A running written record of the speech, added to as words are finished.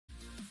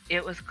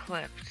It was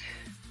clipped.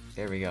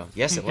 There we go.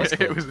 Yes, it was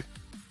clipped.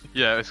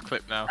 Yeah, it's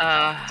clipped now.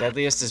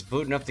 Deadliest is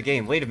booting up the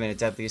game. Wait a minute,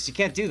 Deadliest. You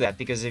can't do that,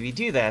 because if you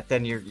do that,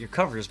 then your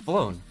cover is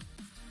blown.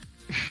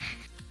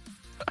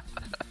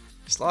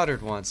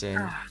 Slaughtered wants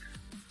in.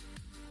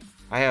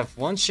 I have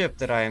one ship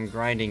that I am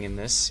grinding in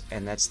this,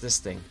 and that's this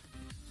thing.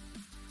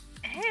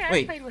 Hey, I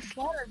Wait. played with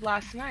Slaughtered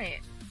last night.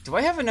 Do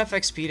I have enough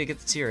XP to get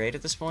the tier 8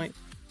 at this point?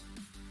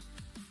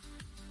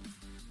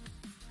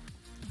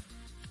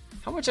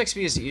 How much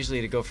XP is it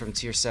usually to go from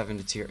tier 7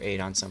 to tier 8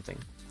 on something?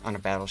 On a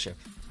battleship?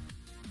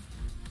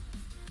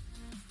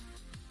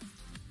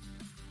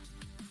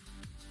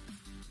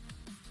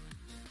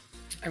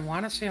 I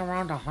want to say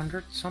around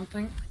 100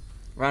 something.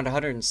 Around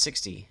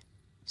 160, you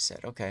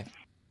said. Okay.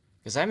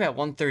 Because I'm at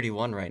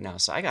 131 right now,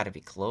 so I gotta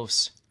be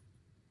close.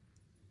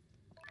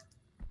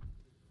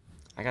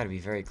 I gotta be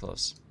very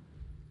close.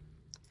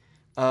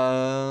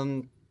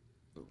 While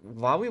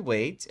we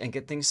wait and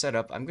get things set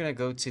up, I'm gonna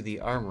go to the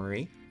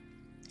armory.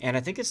 And I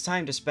think it's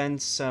time to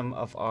spend some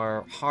of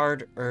our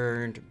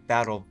hard-earned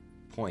battle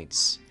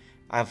points.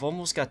 I've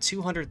almost got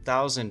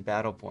 200,000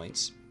 battle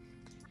points.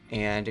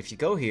 And if you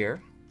go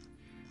here,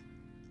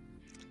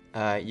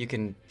 you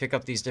can pick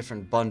up these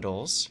different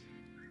bundles.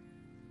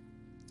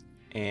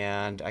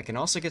 And I can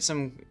also get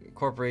some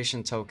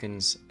corporation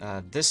tokens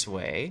this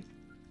way.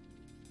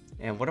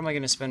 And what am I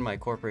going to spend my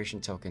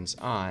corporation tokens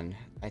on?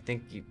 I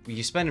think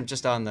you spend them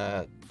just on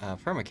the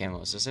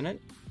permacamos, isn't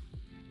it?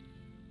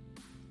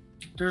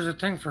 There's a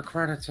thing for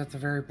credits at the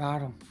very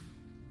bottom.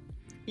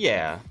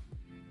 Yeah.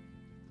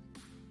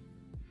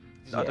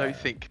 I don't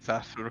think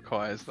Zath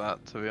requires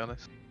that, to be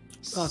honest.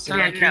 Well, it's not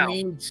like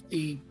he needs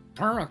the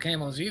perma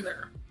camos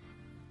either.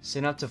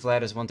 Send up to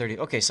Vlad is 130.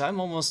 Okay, so I'm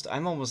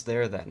almost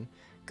there then.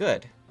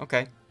 Good.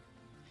 Okay.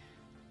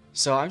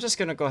 So I'm just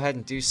gonna go ahead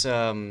and do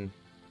some.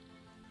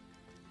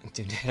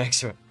 Do net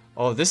extra.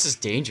 Oh, this is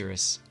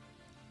dangerous.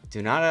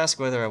 Do not ask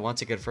whether I want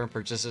to confirm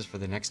purchases for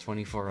the next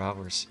 24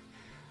 hours.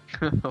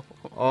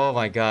 Oh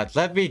my god,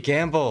 let me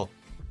gamble!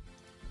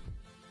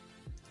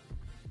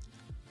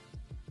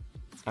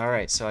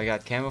 Alright, so I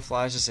got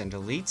camouflages and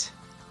elite.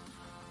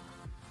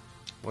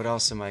 What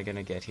else am I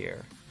gonna get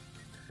here?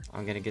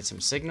 I'm gonna get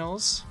some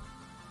signals.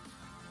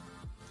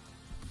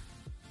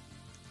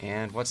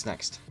 And what's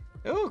next?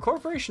 Oh,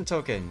 corporation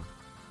token!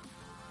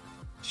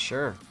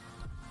 Sure.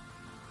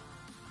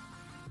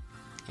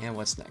 And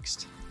what's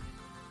next?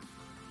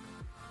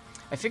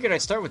 I figured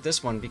I'd start with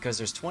this one because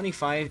there's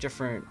 25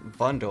 different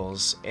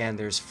bundles and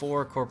there's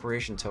 4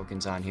 corporation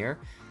tokens on here.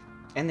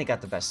 And they got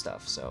the best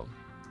stuff, so...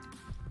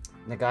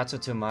 Nagato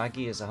to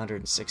Magi is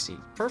 160.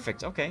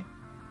 Perfect, okay.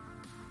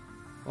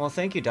 Well,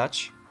 thank you,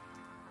 Dutch.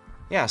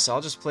 Yeah, so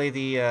I'll just play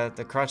the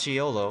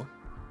Caracciolo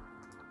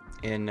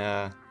in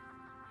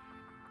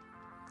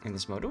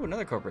this mode. Ooh,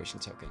 another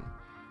corporation token.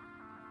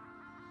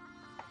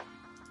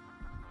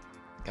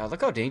 God,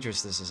 look how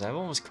dangerous this is. I've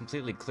almost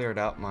completely cleared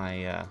out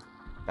my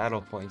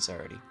battle points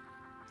already.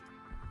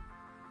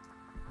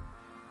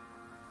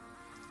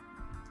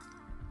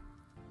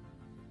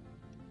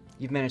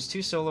 You've managed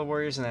 2 solo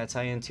warriors in that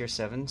Italian tier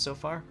 7 so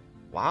far?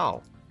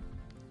 Wow.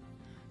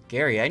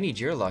 Gary, I need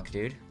your luck,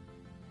 dude.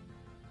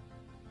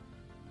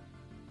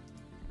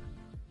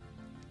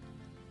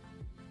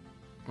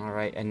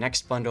 Alright, and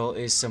next bundle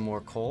is some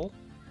more coal.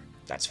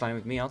 That's fine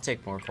with me, I'll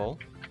take more coal.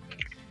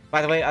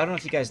 By the way, I don't know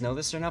if you guys know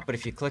this or not, but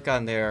if you click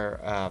on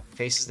their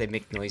faces, they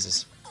make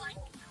noises.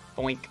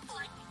 Boink.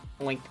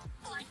 Boink.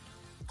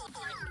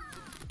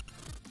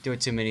 Do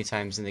it too many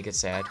times and they get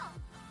sad.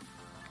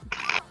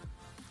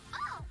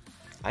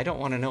 I don't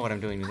want to know what I'm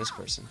doing to this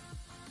person.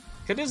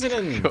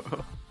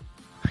 Kadizidin!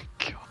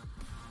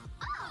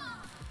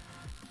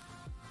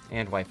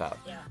 And wipe out.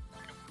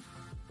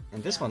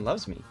 And this one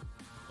loves me.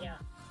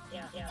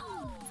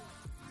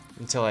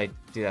 Until I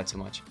do that too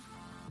much.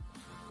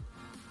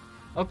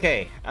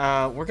 Okay,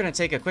 we're going to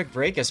take a quick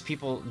break as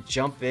people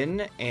jump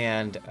in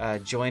and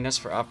join us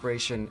for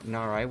Operation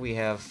Narai. We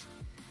have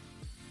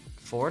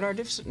 4 in our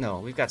div. No,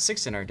 we've got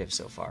 6 in our div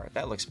so far.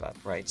 That looks about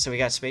right. So we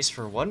got space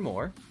for 1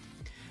 more.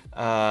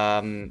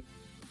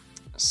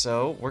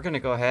 So we're going to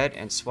go ahead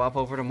and swap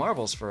over to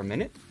marbles for a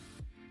minute.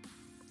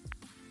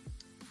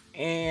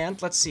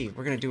 And let's see,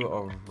 we're going to do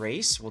a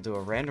race. We'll do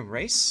a random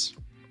race.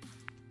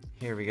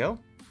 Here we go.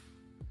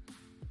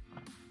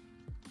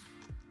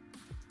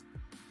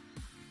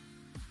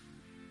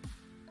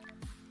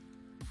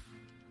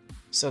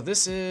 So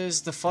this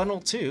is the funnel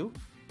 2. You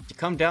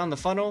come down the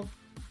funnel,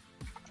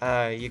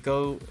 you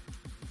go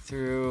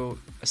through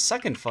a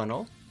second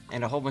funnel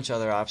and a whole bunch of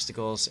other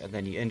obstacles, and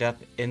then you end up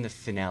in the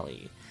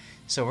finale.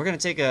 So we're going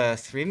to take a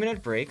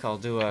 3-minute break. I'll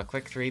do a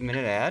quick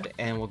 3-minute ad,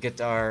 and we'll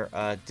get our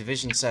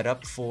division set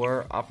up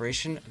for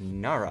Operation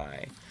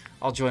Narai.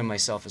 I'll join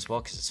myself as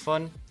well because it's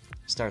fun.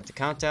 Start the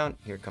countdown.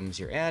 Here comes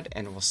your ad,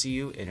 and we'll see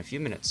you in a few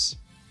minutes.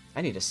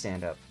 I need to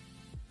stand up.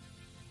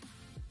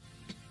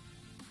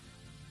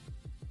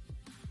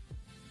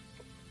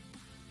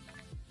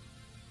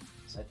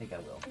 So I think I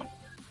will.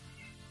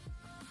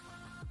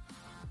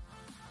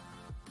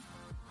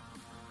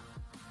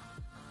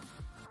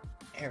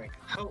 There we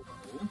go.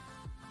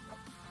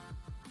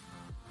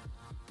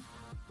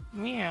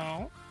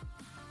 Meow.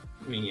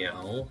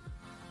 Meow.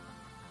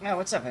 Yeah,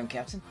 what's up, M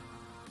Captain?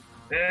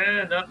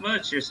 Not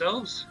much.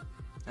 Yourselves?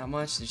 Not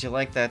much. Did you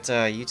like that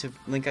YouTube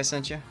link I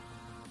sent you?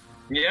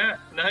 Yeah,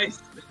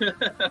 nice.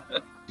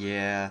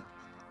 Yeah.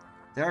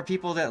 There are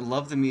people that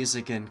love the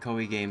music in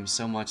Koei games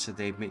so much that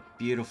they make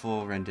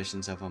beautiful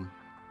renditions of them.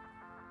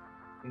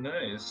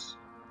 Nice.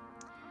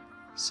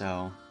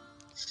 So,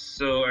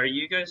 So, are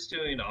you guys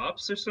doing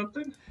ops or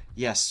something?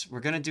 yes, we're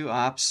gonna do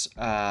ops.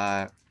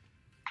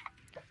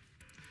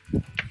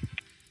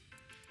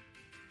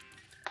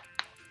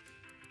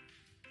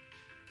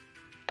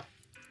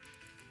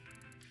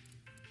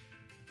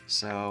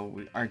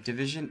 Our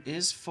division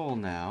is full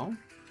now.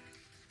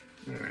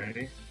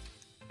 Alrighty.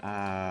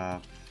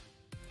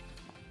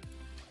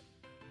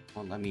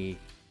 Well, let me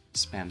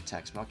spam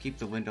text, but I'll keep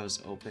the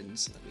windows open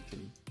so that we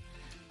can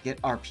get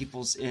our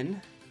peoples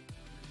in.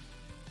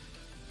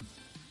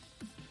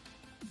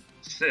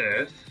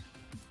 Sith.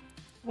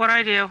 What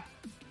I do?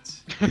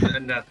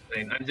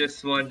 Nothing. I'm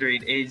just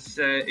wondering, is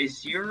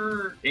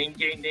your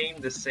in-game name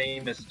the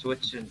same as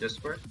Twitch and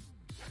Discord?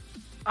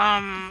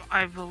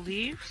 I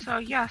believe so.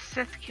 Yeah,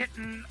 Sith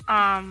Kitten.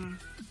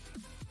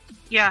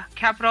 Yeah,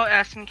 capital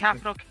S and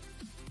capital K.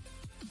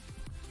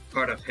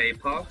 Part of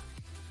HeyPaw? Yep.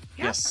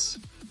 Yes.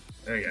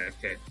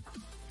 Okay.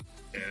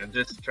 Yeah, I'm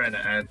just trying to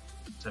add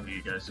some of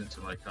you guys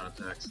into my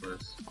contacts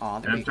list. Aw,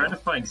 And there we I'm trying go.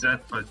 to find Zath,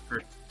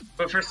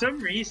 but for some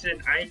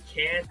reason I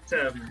can't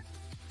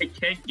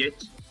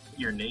get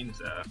your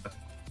names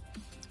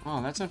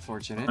Oh, that's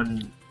unfortunate.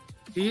 on.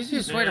 The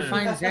easiest way to Yeah.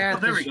 find Oh,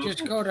 Zath there we is go.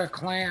 just go to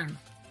clan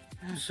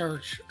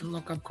search and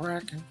look up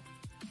Kraken.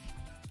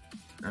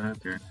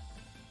 Okay.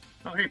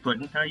 Oh, hey,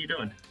 Puddin', how you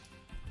doing?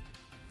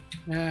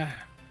 Yeah.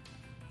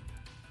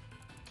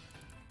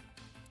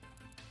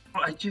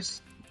 Oh,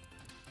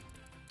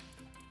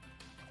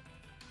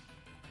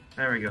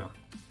 There we go.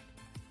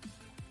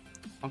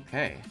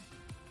 Okay.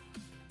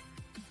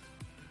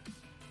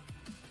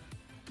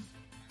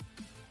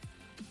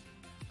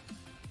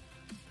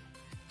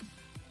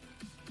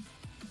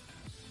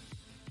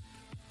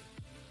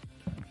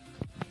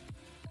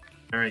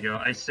 There we go.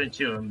 I sent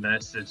you a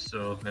message,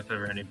 so if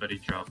ever anybody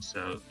drops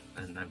out,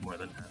 then I'm more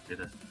than happy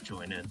to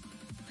join in.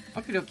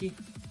 Okie dokie.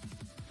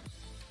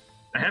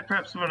 I had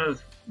perhaps one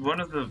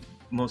of the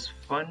most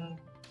fun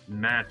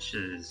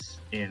matches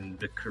in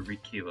the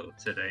Caracciolo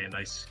today, and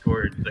I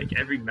scored like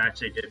every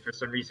match I did. For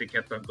some reason,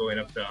 kept on going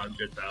up to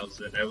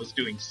 100,000. I was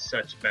doing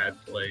such bad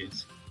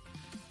plays.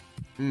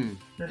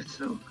 That's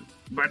so good.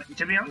 But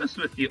to be honest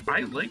with you,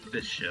 I like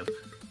this ship.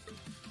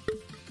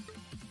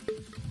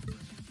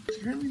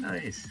 It's really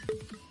nice.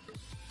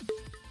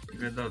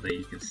 Even though that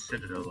you can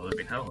sit it a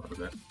living hell out of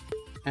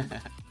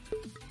it.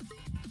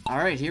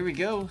 Alright, here we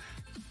go.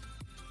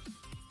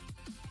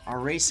 Our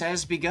race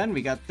has begun.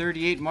 We got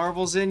 38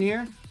 marbles in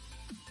here.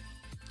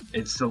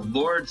 It's the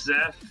Lord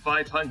Zath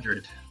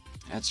 500.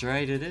 That's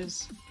right, it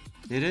is.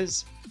 It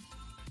is.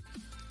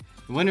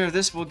 The winner of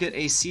this will get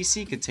a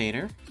CC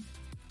container.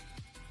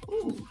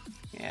 Ooh.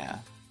 Yeah.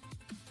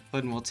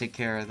 Puddin will take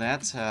care of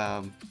that.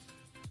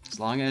 As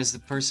long as the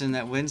person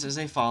that wins is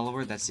a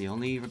follower, that's the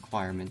only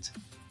requirement.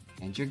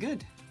 And you're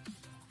good.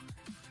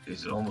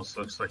 It almost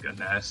looks like a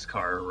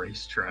NASCAR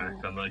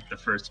racetrack on like the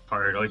first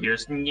part. Oh,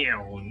 here's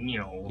meow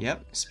meow.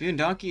 Yep, Spoon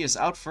Donkey is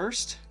out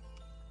first.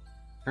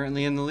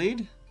 Currently in the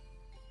lead.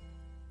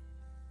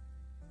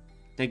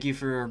 Thank you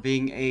for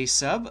being a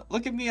sub.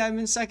 Look at me, I'm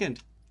in second.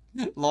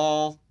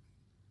 Lol.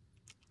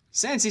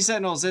 Sansi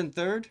Sentinel's in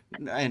third.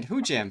 And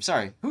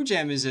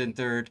Hoojam is in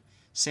third.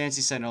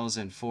 Sansi Sentinel is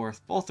in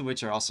fourth. Both of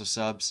which are also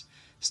subs.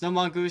 Snow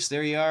Mongoose,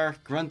 there you are.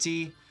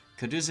 Grunty,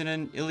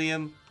 Kaduzanen,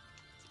 Ilium,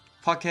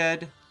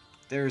 Puckhead.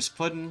 There's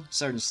Puddin,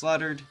 Sergeant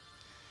Slaughtered.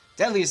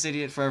 Deadliest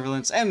Idiot,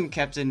 Foreverlance, M.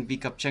 Captain,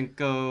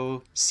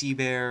 Bikupchenko,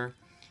 Seabear,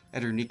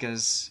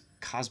 Edurnikas,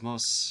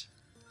 Cosmos,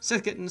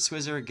 Sith Kitten,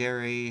 Swizzer,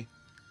 Gary,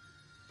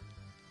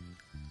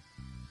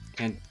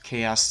 and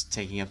Chaos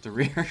taking up the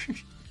rear.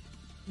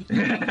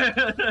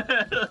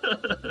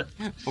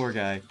 Poor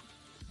guy.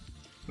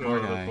 Poor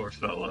Oh, guy. the poor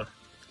fella.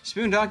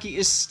 Spoon Donkey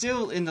is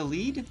still in the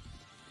lead.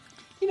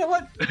 You know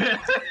what?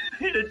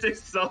 It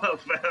just saw how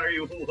far he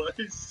was.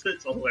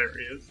 It's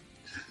hilarious.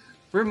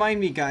 Remind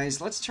me,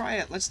 guys. Let's try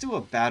it. Let's do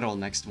a battle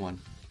next one.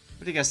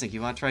 What do you guys think?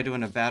 You want to try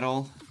doing a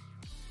battle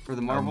for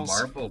the marbles?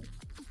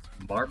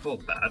 Marble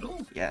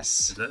battle?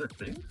 Yes. Is that a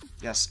thing?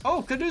 Yes.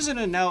 Oh,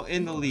 Kaduzanen now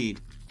in the lead.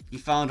 He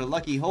found a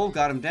lucky hole,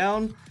 got him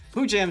down.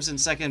 Hoojam's in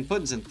second,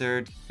 Puddin's in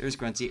third. There's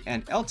Grunty,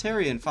 and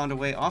Eltarian found a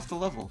way off the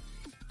level.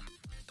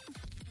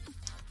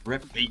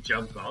 Rip. He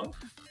jumped off?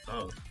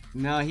 Oh.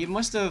 No, he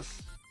must have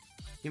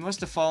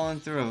fallen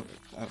through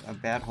a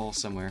bad hole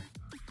somewhere.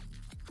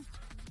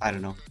 I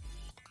don't know.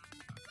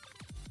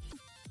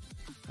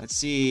 Let's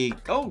see.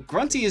 Oh,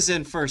 Grunty is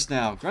in first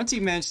now. Grunty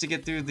managed to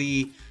get through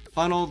the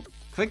funnel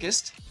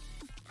quickest.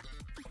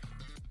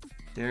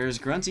 There's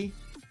Grunty.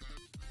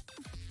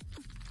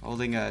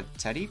 Holding a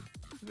teddy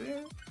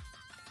bear.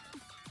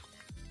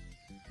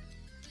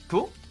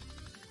 Cool.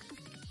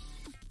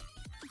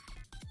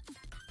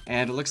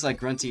 And it looks like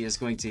Grunty is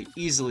going to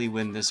easily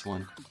win this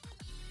one.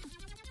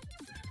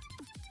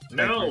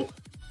 No.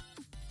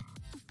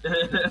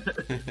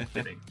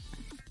 Kidding.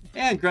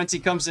 And Grunty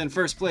comes in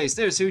first place.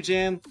 There's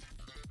Hoojam,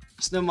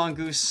 Snow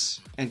Mongoose,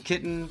 and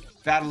Kitten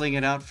battling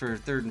it out for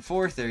third and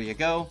fourth. There you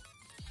go.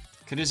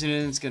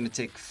 Knudsen's going to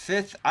take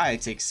fifth. I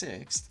take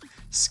sixth.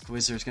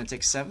 Squizzer's going to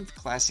take seventh.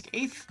 Classic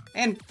eighth.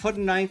 And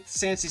Puddin' ninth.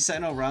 Sancy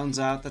Sentinel rounds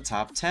out the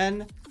top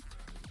 10.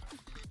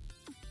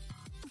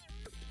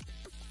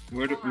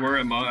 Where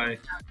am I?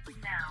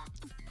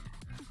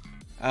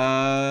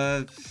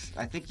 I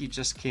think you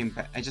just came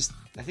back. I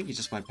think you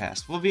just went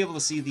past. We'll be able to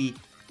see the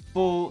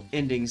full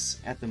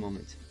endings at the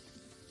moment.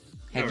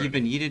 Have you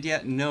been yeeted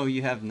yet? No,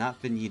 you have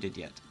not been yeeted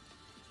yet.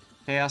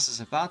 Chaos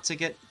is about to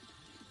get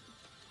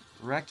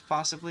wrecked,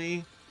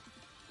 possibly.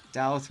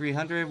 Dow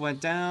 300 went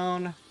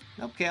down.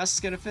 Nope, Chaos is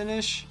going to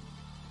finish.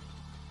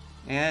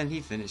 And he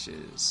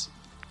finishes.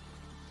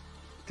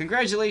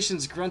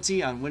 Congratulations,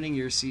 Grunty, on winning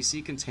your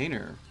CC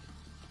container.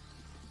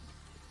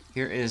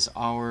 Here is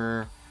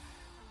our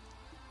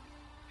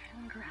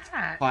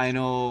Congrats.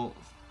 final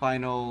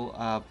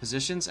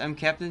positions. M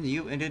Captain,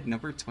 you ended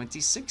number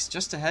 26,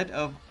 just ahead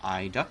of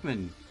I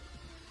Duckman.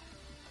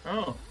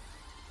 Oh.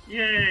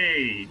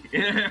 Yay!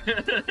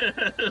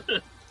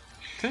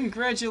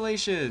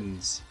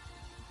 Congratulations!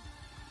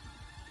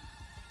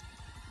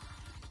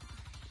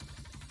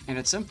 And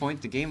at some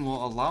point, the game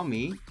will allow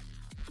me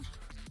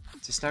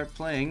to start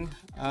playing.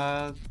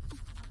 There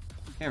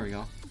we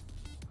go.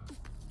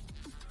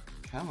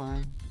 Come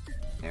on.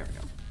 There we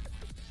go.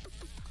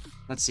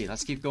 Let's see.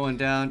 Let's keep going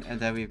down. And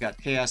then we've got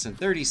Chaos in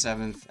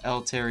 37th.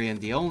 Eltarian,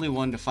 the only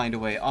one to find a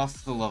way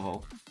off the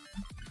level.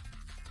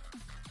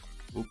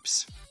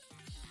 Oops.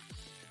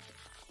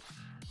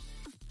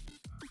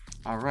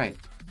 Alright.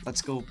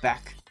 Let's go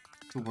back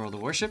to World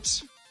of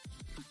Warships.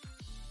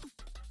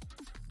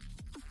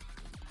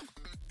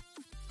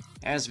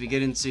 As we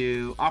get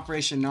into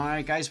Operation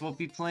Narai, guys, we'll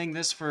be playing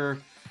this for,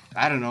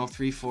 I don't know,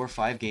 3, 4,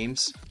 5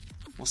 games.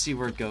 We'll see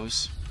where it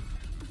goes.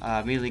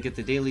 Immediately get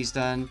the dailies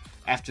done.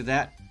 After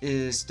that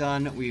is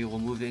done, we will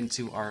move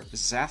into our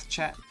Zath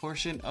chat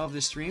portion of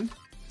the stream.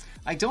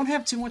 I don't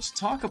have too much to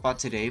talk about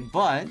today,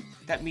 but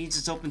that means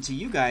it's open to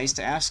you guys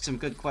to ask some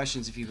good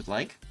questions if you would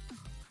like.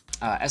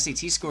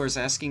 SAT Score is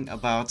asking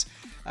about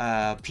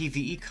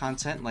PvE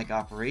content like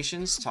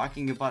operations,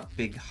 talking about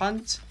Big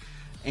Hunt,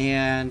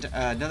 and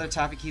another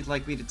topic he'd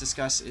like me to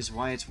discuss is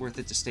why it's worth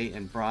it to stay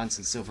in Bronze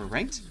and Silver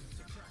ranked.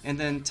 And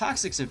then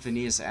Toxic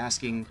Symphony is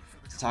asking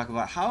to talk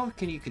about how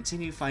can you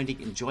continue finding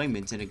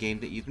enjoyment in a game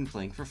that you've been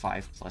playing for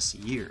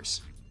 5+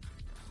 years.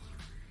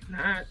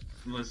 That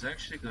was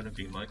actually going to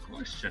be my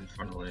question,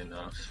 funnily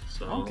enough.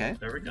 So, okay.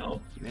 There we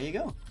go. There you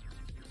go.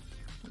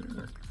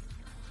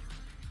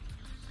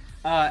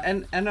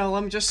 And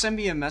let me just send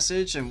me a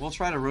message and we'll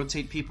try to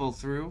rotate people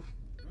through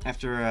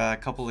after a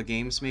couple of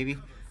games, maybe.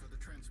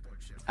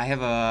 I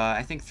have,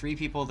 I think 3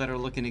 people that are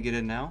looking to get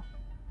in now.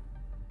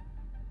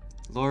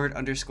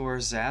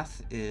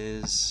 Lord_Zath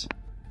is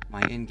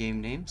my in-game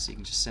name, so you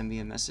can just send me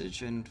a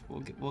message and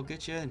we'll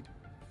get you in.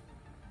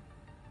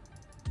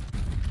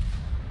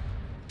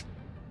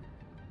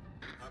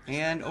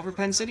 And over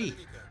Penn City.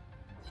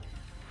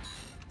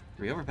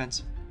 3 over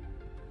Pens.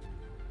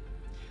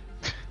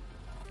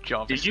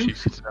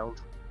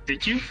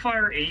 Did you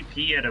fire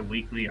AP at a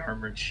weekly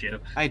armored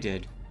ship? I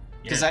did.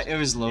 Because Yes. it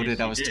was loaded, Yes,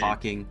 I you was did.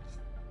 talking.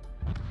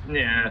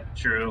 Yeah,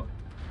 true.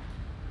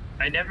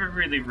 I never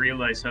really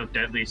realized how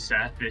deadly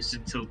Zath is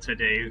until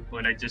today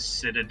when I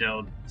just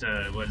citadeled,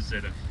 was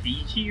it a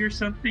Fiji or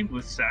something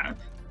with Zath?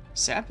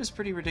 Sap is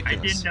pretty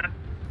ridiculous.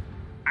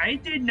 I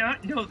did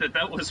not know that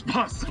that was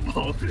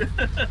possible.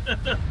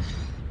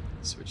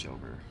 Switch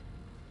over.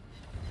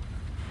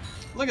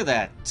 Look at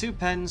that. 2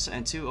 pens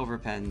and 2 over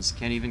pens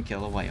can't even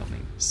kill a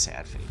Wyoming.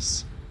 Sad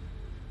face.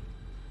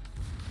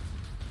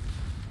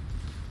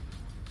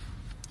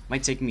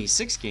 Might take me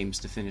 6 games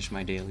to finish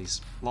my dailies.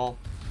 Lol.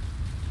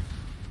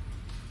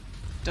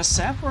 Does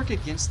Sap work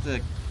against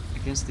the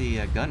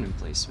gun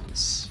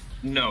emplacements?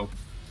 No.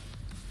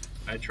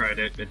 I tried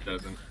it, it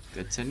doesn't.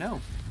 Good to know.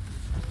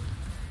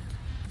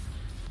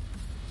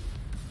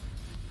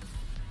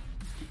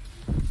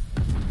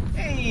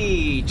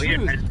 Hey,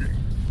 Weird. Truth!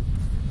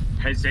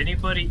 Has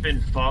anybody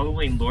been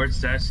following Lord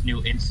Zath's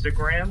new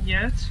Instagram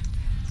yet?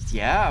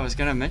 Yeah, I was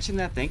gonna mention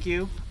that, thank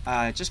you.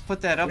 Just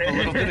put that up a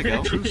little bit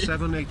ago.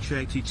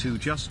 True7H82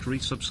 just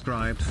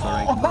resubscribed for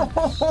 8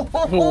 months.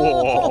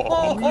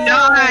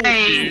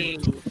 Nice!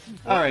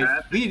 Alright,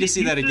 we need to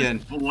see that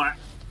again.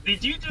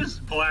 Did you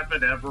just blap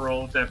an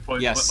Emerald at that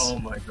point? Yes. Oh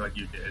my god,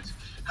 you did.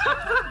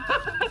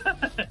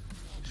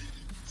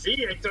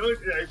 See, I told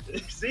you.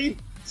 See?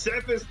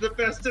 Sep is the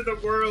best in the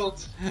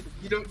world.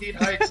 You don't need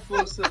high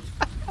explosive.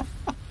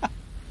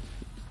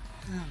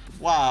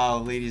 Wow,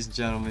 ladies and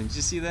gentlemen, did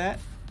you see that?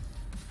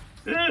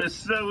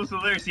 Yes, that was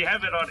hilarious. You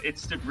have it on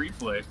instant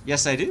replay.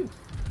 Yes, I do.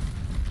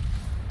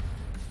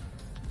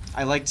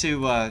 I like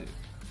to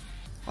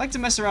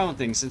mess around with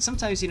things, and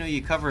sometimes, you know,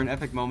 you cover an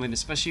epic moment,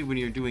 especially when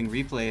you're doing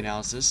replay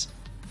analysis.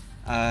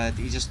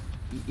 You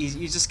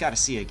just gotta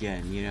see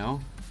again, you know.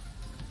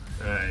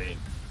 Right.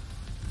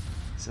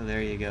 So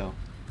there you go.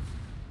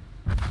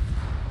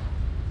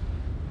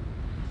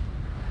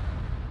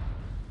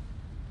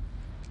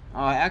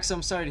 Axel,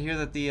 I'm sorry to hear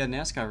that the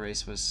NASCAR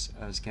race was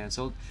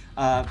canceled.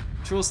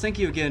 Truls, thank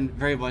you again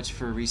very much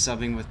for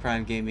resubbing with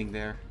Prime Gaming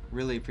there.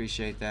 Really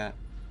appreciate that.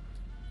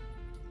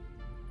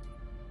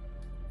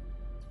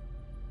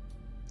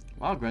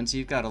 Wow, Grunty,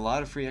 you've got a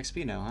lot of free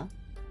XP now, huh?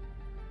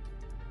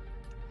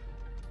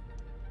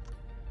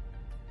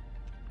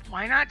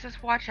 Why not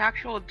just watch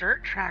actual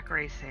dirt track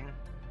racing?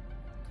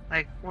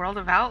 Like World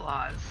of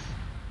Outlaws.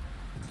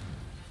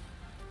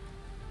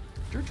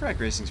 Dirt track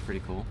racing's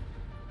pretty cool.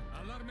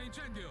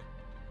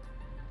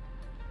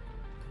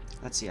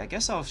 Let's see, I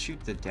guess I'll shoot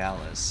the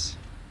Dallas.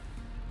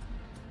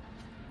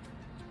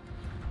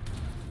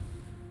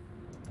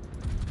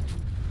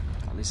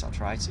 At least I'll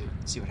try to.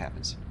 See what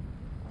happens.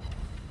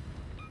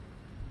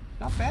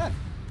 Not bad.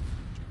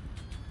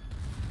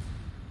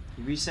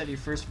 You reset your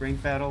first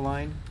rank battle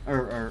line?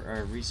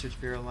 Or research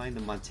bureau line?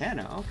 The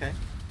Montana, okay.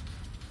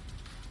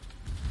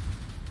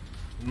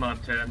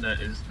 Montana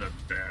is the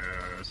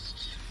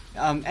best.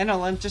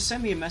 NLM, just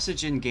send me a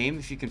message in game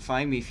if you can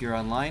find me if you're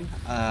online.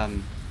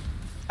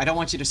 I don't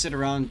want you to sit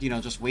around, you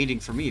know, just waiting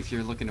for me. If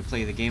you're looking to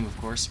play the game, of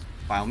course,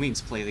 by all means,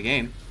 play the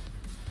game.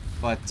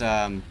 But if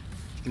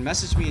you can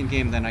message me in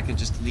game, then I can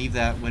just leave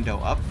that window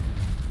up,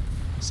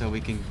 so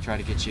we can try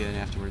to get you in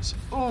afterwards.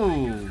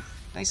 Ooh,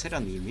 nice hit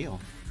on the Emil.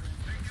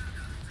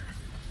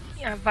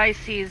 Yeah,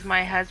 Vices,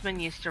 my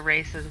husband used to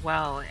race as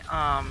well.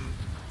 Oh,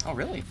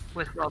 really?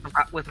 With World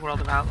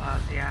of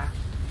Outlaws, yeah.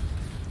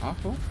 Oh,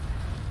 cool.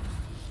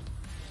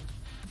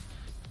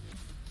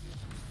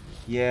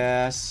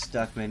 Yes,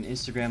 Duckman.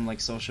 Instagram,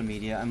 like social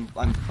media.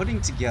 I'm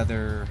putting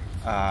together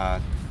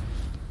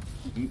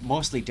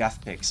mostly death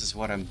pics is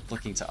what I'm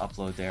looking to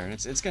upload there, and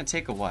it's gonna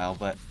take a while,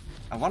 but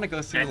I want to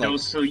go through. And like...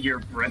 also your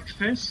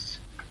breakfast.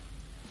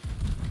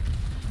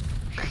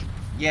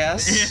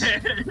 Yes.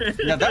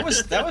 No, that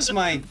was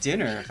my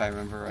dinner, if I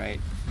remember right.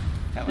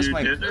 That was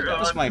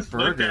my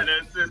burger.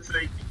 It's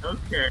like,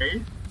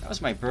 okay. That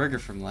was my burger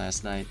from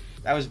last night.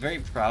 I was very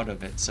proud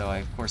of it, so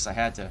of course I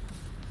had to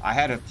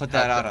put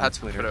that out on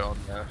Twitter. Put it on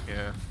there,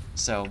 yeah.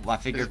 So I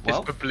figured,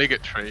 it's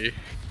obligatory.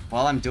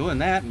 While I'm doing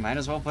that, might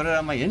as well put it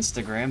on my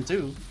Instagram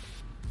too.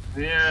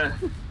 Yeah.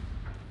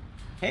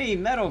 Hey,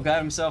 Metal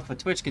got himself a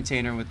Twitch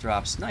container with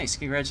drops. Nice,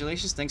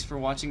 congratulations. Thanks for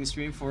watching the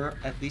stream for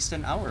at least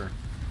an hour.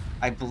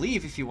 I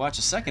believe if you watch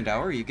a second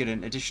hour, you get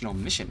an additional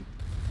mission,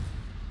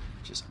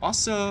 which is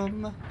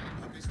awesome.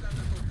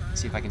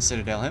 Let's see if I can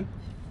Citadel him.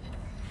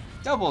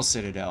 Double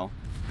Citadel.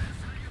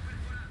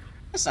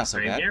 That's not so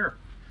bad. Here.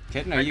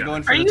 Kitten, are you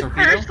going for the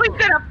torpedo? Are you seriously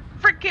gonna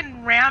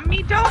freaking ram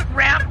me? Don't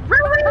ram!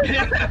 Really? Really?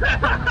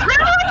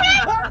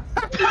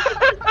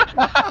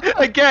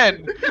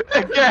 Again!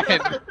 I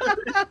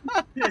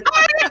didn't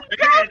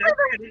go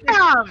for the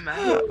ram!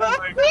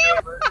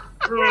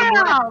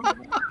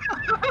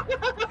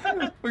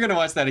 We're gonna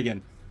watch that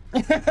again.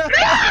 No!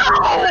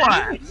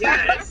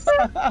 Yes!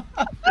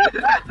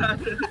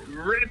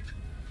 Rip!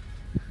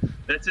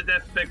 That's a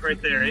death pick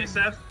right there, eh,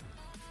 Seth?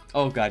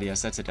 Oh god,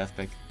 yes, that's a death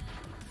pick.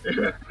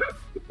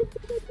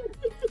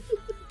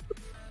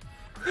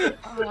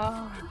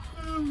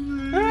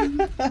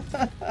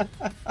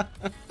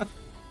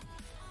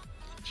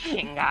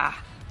 Chinga.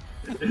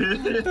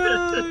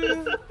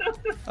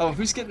 Oh,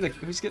 who's getting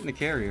the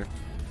carrier?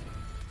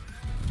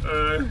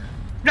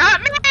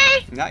 Not me!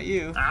 Not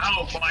you.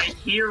 Ow, my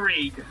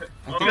hearing!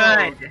 Good.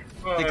 I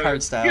think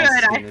Hardstyles.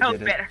 Good, I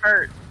hope it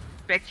hurt.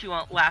 Bet you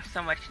won't laugh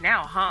so much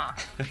now, huh?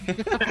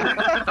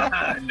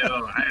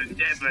 No, I'll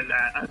never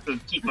laugh. I will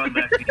keep on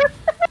laughing.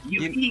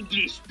 You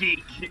English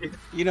pig!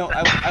 You know,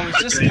 I was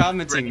just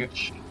commenting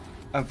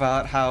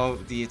about how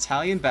the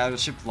Italian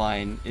battleship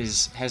line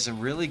has a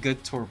really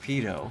good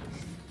torpedo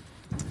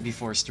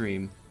before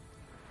stream.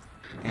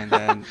 And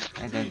then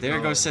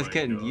there goes Seth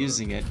Kitten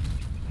using it.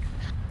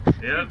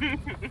 Yep.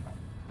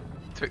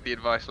 Took the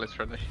advice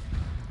literally.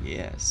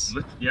 Yes.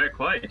 Yeah,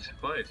 quite.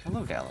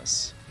 Hello,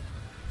 Dallas.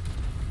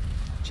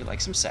 Would you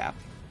like some sap?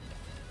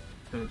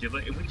 Would you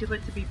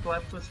like to be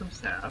blapped with some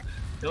sap?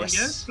 Oh,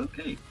 yes?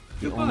 Okay.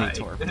 The Goodbye. only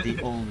torp.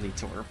 The only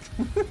torp.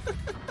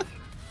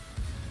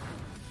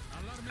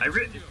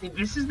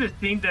 This is the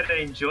thing that I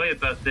enjoy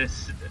about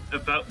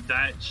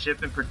that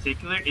ship in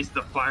particular, is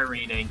the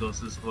firing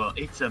angles as well.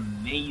 It's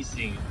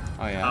amazing.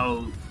 Oh yeah.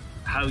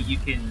 How you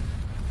can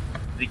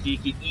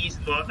ease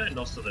well, and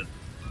also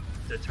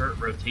the turret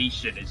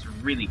rotation is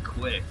really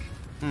quick.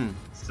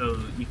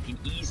 So you can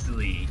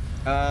easily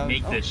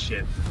make this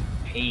ship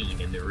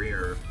pain in the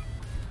rear.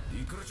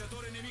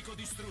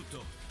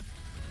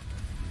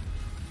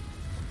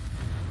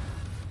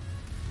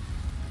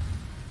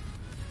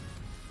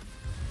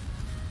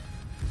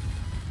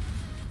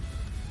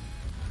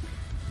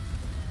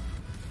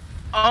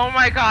 Oh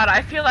my god,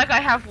 I feel like I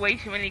have way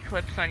too many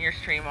clips on your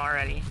stream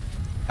already.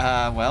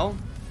 Well,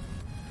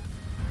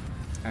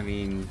 I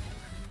mean,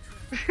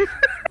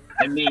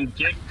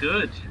 get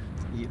good.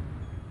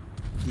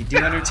 You do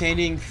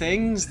entertaining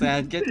things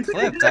that get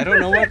clipped. I don't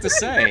know what to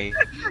say.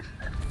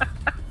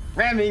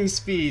 Ramming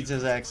speed,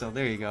 says Axel.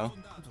 There you go.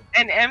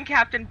 And M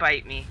Captain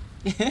bite me.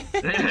 Let's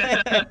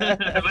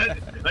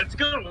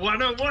go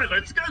 1-on-1.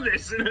 Let's go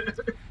this.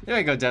 There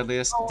you go,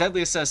 Deadliest.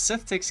 Deadliest says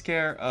Sith takes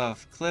care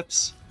of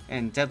clips,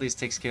 and Deadliest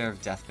takes care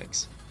of death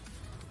picks.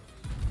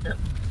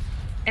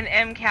 And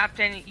M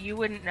Captain, you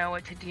wouldn't know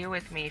what to do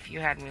with me if you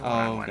had me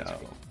Oh one-on-one.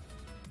 no.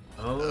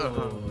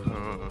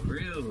 Oh,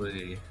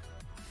 really?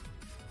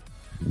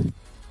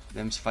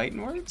 Them's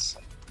fighting words?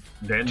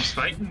 Them's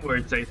fighting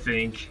words, I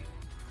think.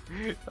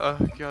 Oh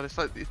god, it's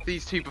like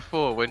these two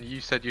before when you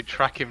said you'd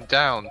track him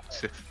down.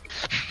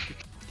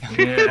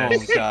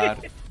 Yes. Oh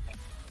god.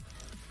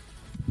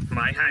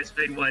 My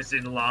husband was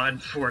in law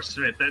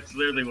enforcement. That's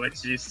literally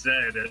what you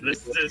said. And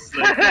this is just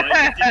like,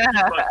 I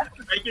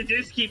can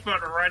just keep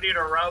on running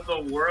around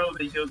the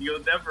world and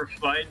you'll never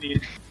find me.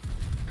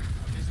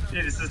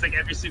 It's just like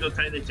every single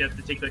time that you have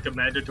to take like a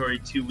mandatory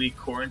 2-week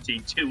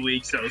quarantine, 2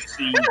 weeks, I'll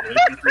see you.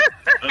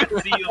 I'll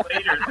see you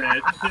later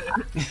then.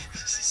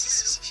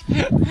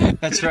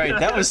 That's right.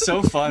 That was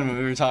so fun when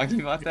we were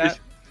talking about that.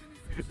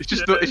 It's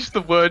just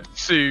the word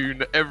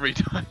soon every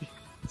time.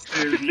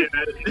 Dude, yeah.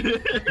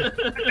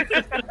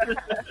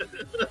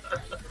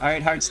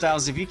 Alright,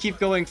 Hardstyles, if you keep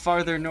going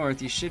farther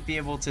north, you should be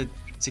able to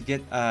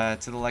get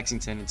to the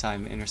Lexington in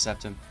time,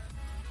 intercept him.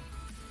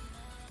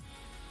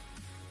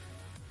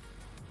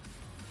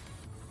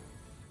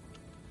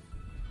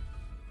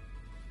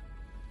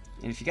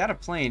 And if you got a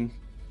plane,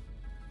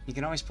 you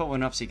can always put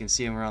one up so you can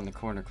see him around the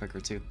corner quicker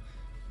too.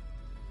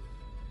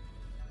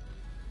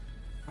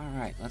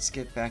 Alright, let's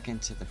get back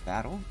into the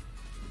battle.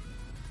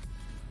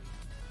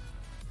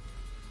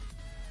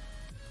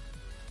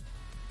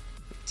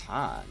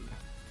 Baton.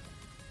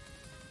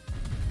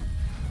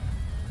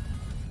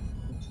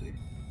 Let's see.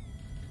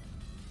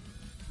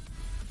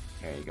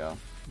 There you go.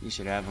 You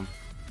should have him.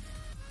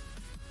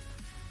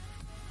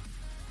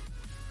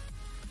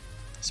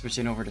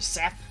 Switching over to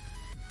Sap.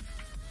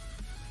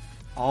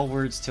 All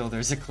words till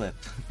there's a clip.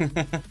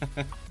 Yeah.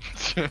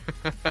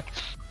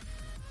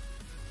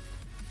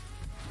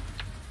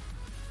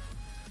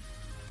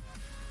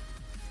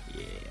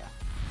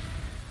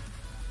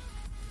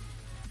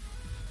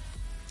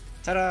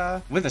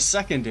 Ta-da! With a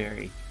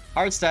secondary.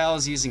 Hardstyle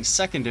is using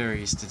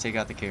secondaries to take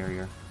out the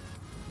carrier.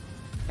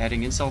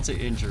 Adding insult to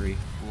injury.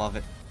 Love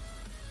it.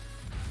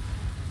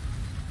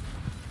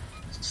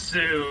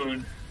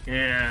 Soon.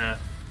 Yeah.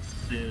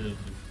 Soon.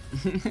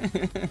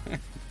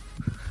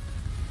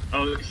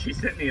 Oh, she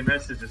sent me a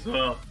message as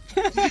well.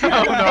 Oh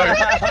no!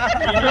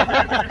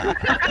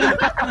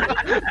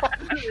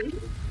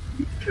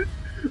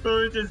 Oh,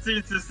 it just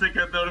seems just like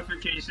a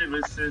notification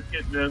with Sid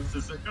getting us.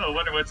 Just like, oh, I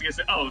wonder what's gonna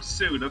say. Oh,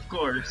 soon, of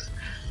course.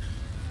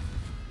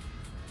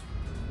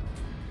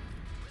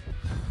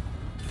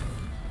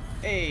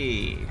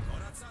 Hey!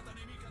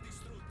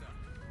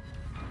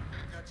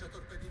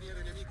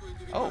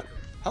 Oh,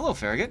 hello,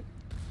 Farragut.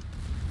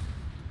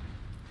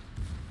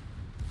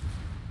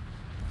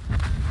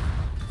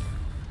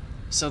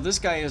 So this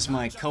guy is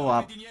my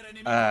co-op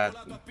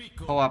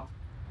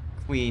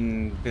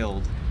queen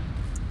build,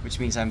 which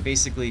means I'm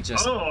basically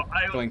just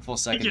going full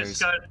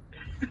secondaries.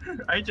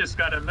 I just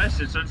got a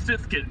message from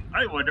Sithkin.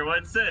 I wonder what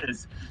it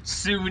says.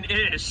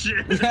 Soon-ish.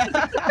 You know,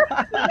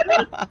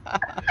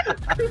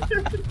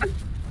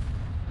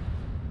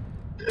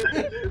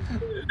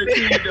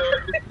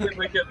 it's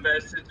like a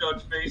message on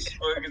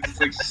Facebook. It's just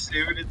like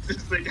soon. It's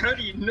just like, how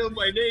do you know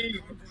my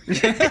name?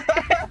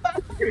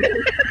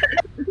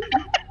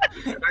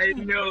 I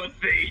know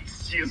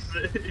things.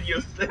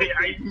 You'll say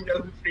I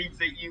know things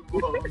that you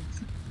won't.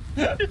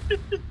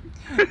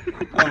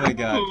 Oh my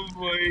god. Oh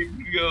my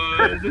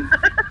god.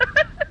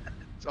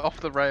 It's off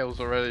the rails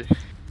already.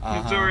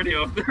 It's already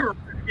off the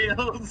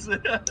rails.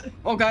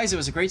 Well, guys, it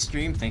was a great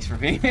stream. Thanks for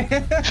being here.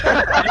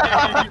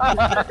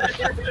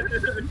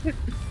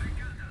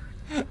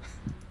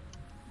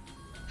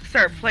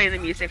 Start playing the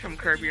music from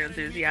Curb Your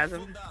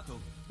Enthusiasm.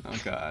 Oh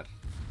god.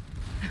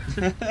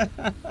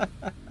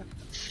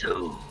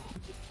 So.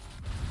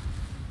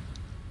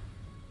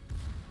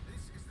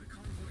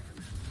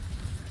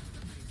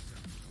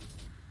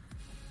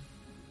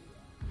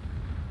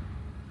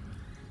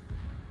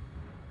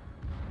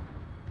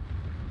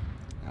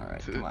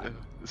 Alright, come on.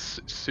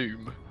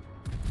 Zoom.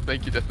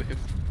 Thank you, Deadliest.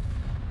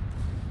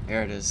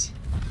 Here it is.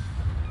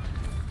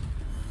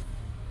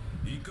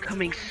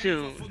 Coming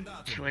soon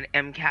to an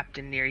M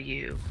Captain near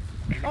you.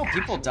 Oh,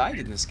 people died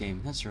in this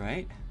game. That's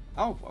right.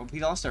 Oh, we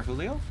lost our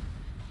Julio?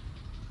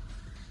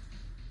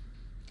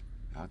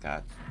 Oh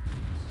god.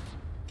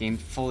 Game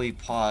fully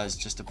paused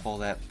just to pull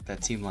that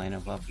team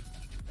lineup up.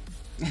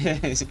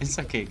 It's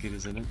okay, good,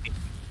 isn't it?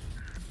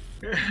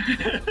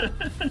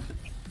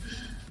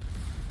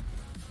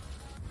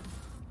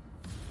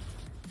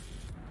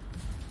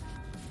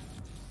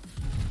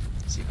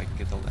 See if I can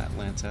get the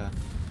Atlanta.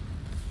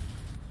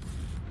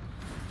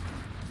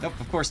 Nope,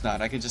 of course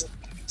not. I can just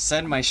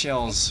send my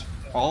shells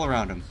all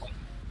around him.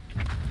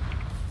 Right,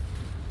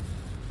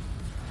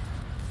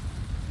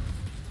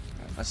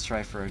 let's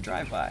try for a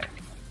drive-by.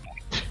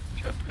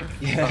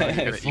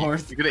 Yeah,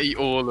 fourth. You're gonna eat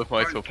all of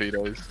my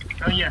torpedoes.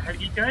 Oh yeah,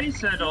 have you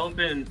guys all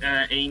been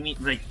aiming,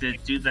 like, to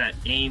do that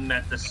aim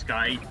at the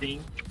sky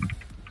thing?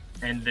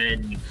 and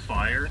then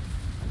fire.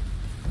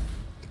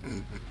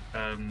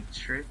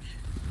 Trick.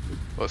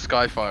 What,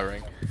 sky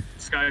firing?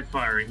 Sky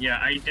firing. Yeah,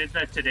 I did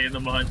that today in the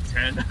mod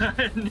 10.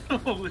 And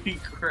holy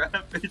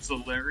crap, it's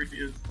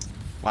hilarious.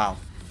 Wow.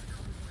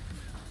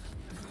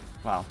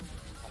 Wow.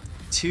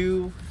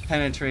 2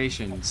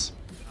 penetrations.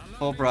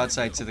 Full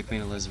broadside to the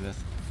Queen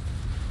Elizabeth.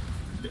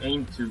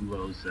 Aim too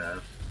low,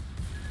 Zath.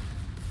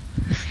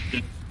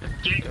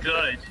 Get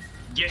good.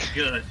 Get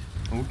good.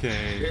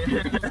 Okay.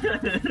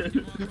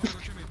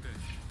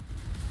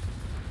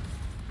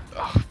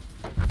 Oh.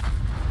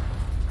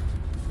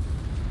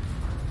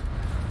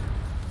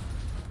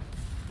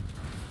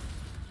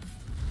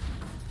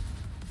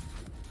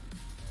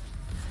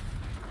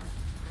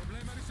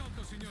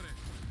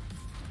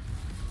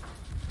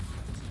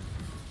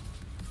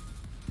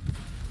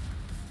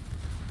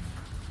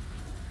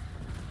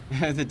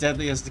 The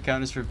deadliest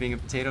account is for being a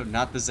potato,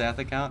 not the Zath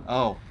account?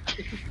 Oh.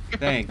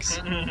 Thanks.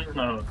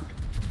 Oh.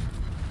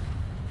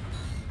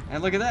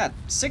 And look at that.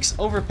 6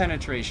 over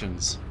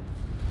penetrations.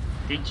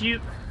 Did you?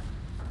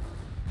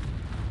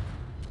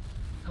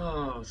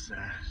 Oh, Zath.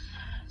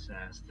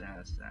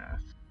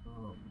 Zath.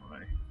 Oh my.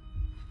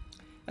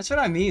 That's what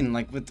I mean.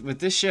 Like with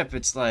this ship,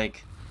 it's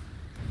like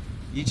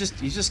you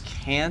just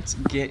can't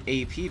get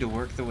AP to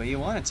work the way you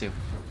want it to.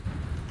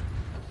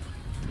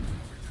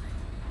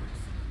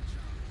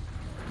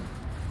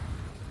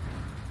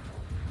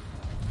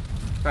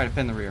 Try to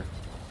pin the rear.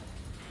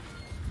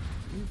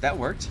 That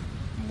worked.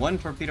 1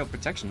 torpedo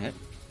protection hit.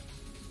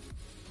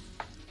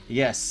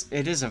 Yes,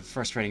 it is a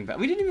frustrating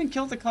battle. We didn't even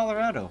kill the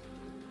Colorado.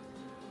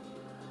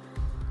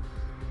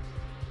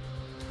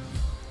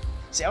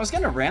 See, I was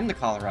gonna ram the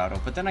Colorado,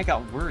 but then I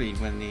got worried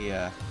when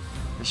the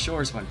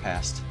shores went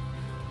past.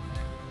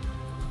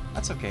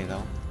 That's okay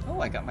though. Oh,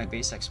 I got my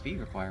base XP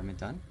requirement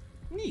done.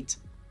 Neat.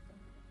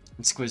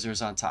 And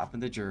Squizzer's on top of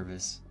the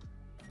Jervis.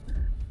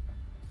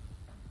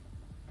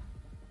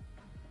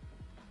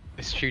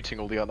 It's shooting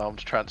all the unarmed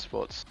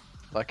transports,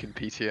 like in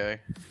PTA.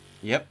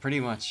 Yep, pretty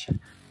much.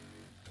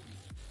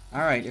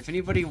 Alright, if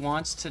anybody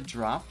wants to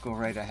drop, go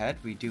right ahead.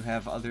 We do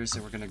have others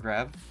that we're gonna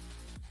grab.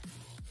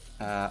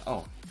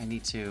 Oh, I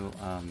need to,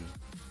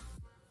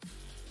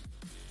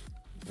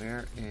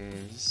 where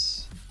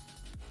is...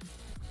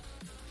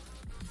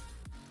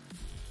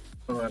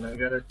 Hold on,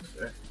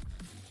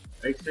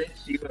 I sent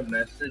you a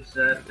message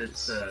that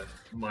it's,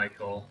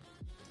 Michael,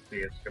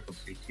 the Triple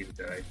C2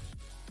 guy.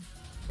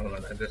 Hold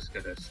on, I'm just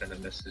gonna send a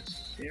message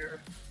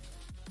here.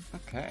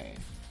 Okay,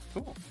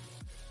 cool.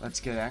 Let's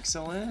get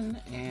Axel in,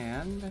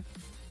 and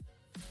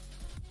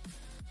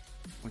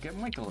we'll get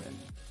Michael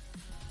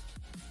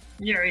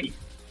in. Yay!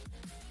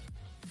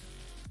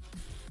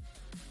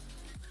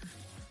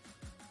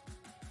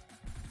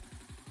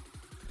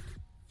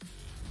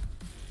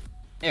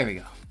 There we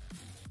go.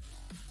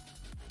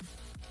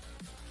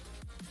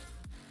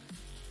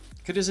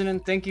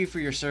 Kudizanen, thank you for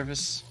your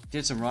service.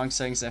 Did some wrong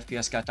settings,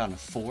 FPS got down to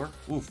 4.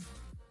 Oof.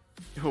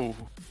 Oh.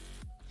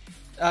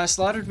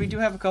 Slaughtered, we do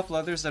have a couple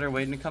others that are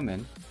waiting to come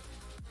in.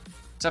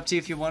 It's up to you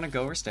if you want to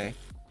go or stay.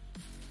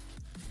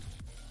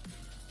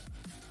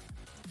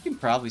 You can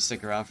probably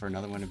stick around for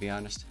another one, to be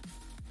honest.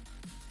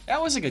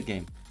 That was a good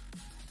game.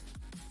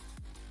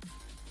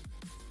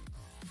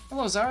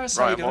 Hello, Zaris.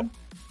 How you doing?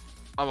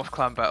 I'm off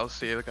clan battles.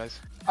 See you guys.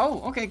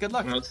 Oh, okay. Good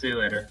luck. I'll see you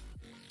later.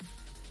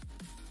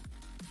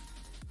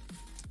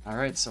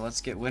 Alright, so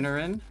let's get Winner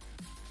in.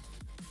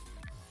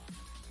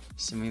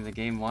 Assuming the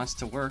game wants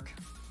to work.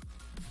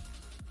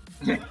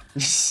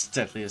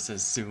 Definitely it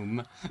says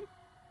Zoom.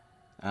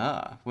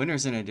 Ah,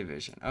 Winner's in a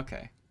division.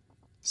 Okay.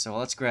 So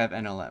let's grab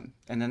NLM.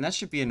 And then that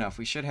should be enough.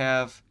 We should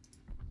have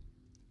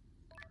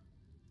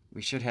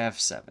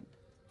 7.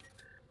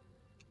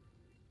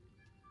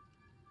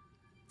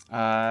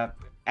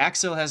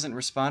 Axel hasn't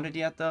responded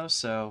yet though,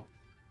 so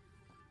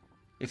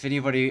if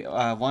anybody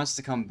wants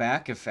to come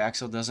back, if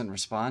Axel doesn't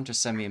respond,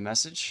 just send me a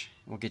message.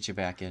 We'll get you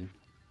back in.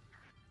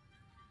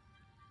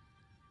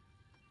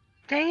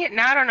 Dang it,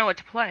 now I don't know what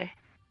to play.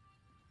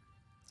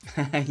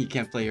 You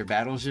can't play your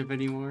battleship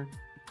anymore?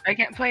 I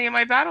can't play any of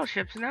my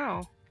battleships,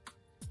 no.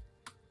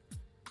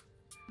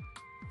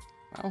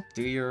 Well,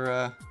 do your,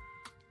 I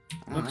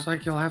don't Looks know.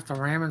 like you'll have to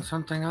ram in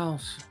something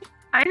else.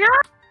 I know!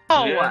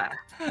 Yeah.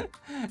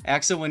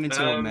 Axel went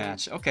into a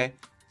match. Okay,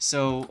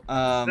 so,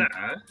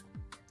 Zath?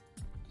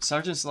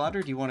 Sergeant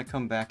Slaughter, do you want to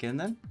come back in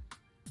then?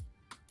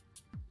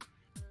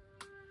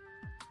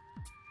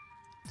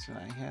 So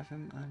I have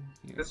him on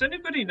here. Does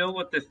anybody know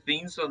what the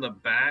things on the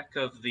back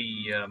of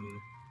the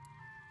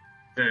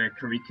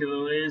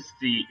Caracciolo is?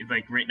 The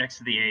like right next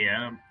to the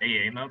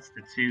AA mounts,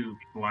 the 2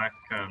 black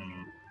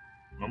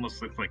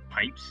almost look like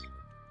pipes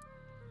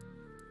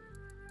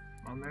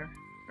on there.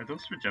 Are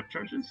those for depth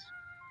charges?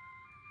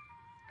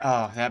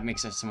 Oh, that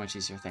makes it so much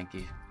easier. Thank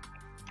you.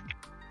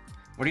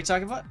 What are you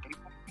talking about?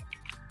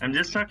 I'm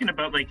just talking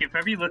about like if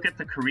ever you look at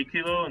the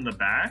Caracciolo in the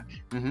back,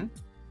 Mm-hmm.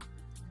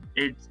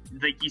 it's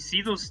like you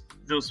see those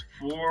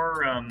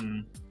 4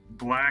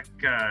 black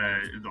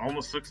it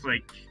almost looks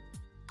like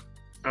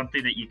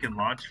something that you can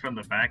launch from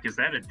the back. Is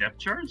that a depth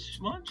charge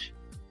launch?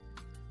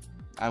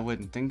 I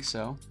wouldn't think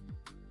so.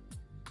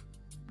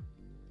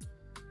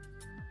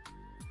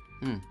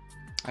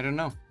 I don't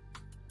know.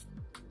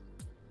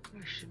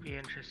 This should be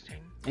interesting.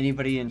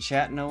 Anybody in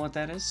chat know what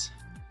that is?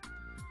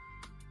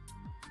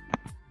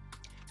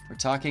 We're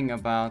talking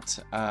about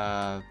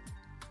the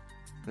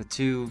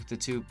two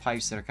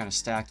pipes that are kind of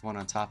stacked one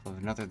on top of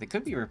another. They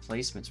could be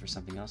replacements for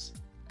something else.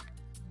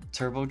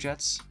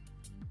 Turbojets.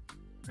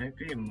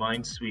 Maybe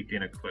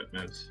minesweeping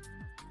equipment.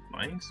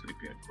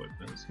 Minesweeping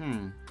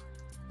equipment.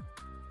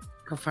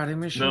 Confetti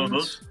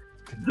machines.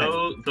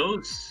 No,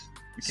 those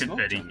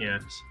confetti. Yeah.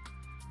 generators.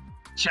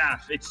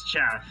 Chaff. It's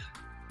chaff.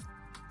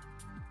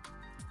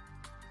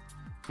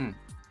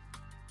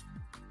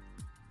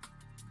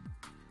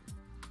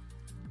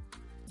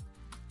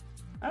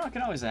 I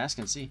can always ask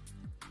and see.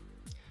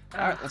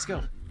 Alright, let's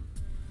go.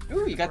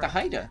 Ooh, you got the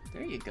Haida.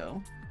 There you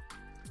go.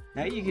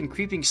 Now you can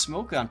creeping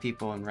smoke on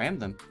people and ram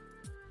them.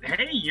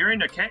 Hey, you're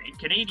in a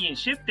Canadian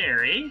ship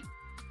there, eh?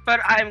 But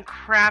I'm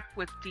crap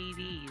with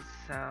DDs,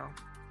 so.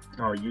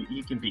 Oh,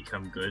 you can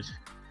become good.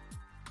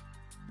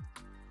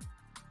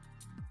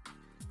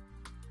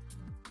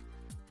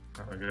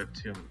 Oh, I got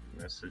 2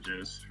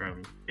 messages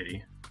from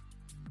Kitty.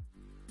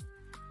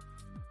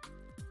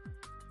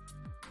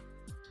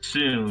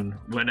 Soon,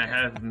 when I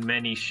have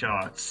many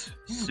shots.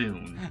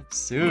 Soon.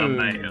 Soon.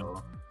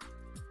 LaMayo.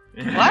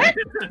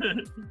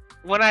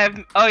 What? I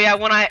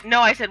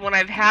said when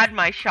I've had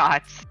my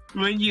shots.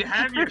 When you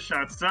have your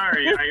shots,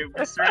 sorry, I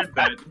misread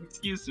that.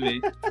 Excuse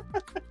me.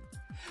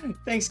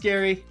 Thanks,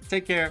 Gary.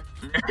 Take care.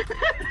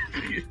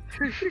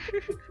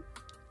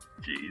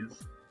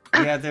 Jeez.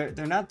 Yeah,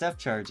 they're not depth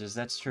charges.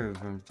 That's true.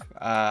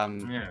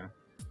 Yeah.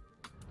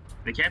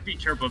 They can't be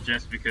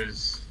turbojets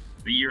because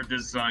the year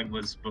design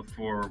was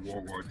before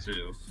World War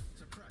II.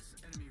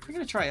 We're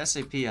gonna try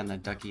SAP on the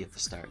ducky at the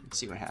start and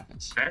see what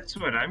happens. That's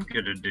what I'm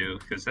gonna do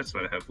because that's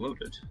what I have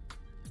loaded.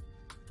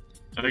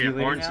 Oh Are yeah, you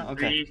waiting horns. now?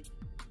 Okay. 3,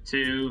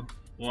 2,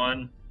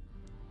 1.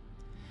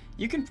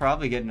 You can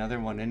probably get another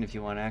one in if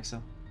you want,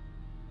 Axel.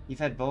 You've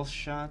had both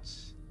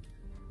shots.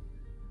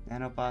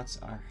 Nanobots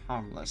are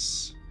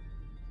harmless.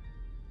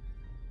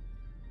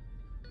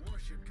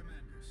 Warship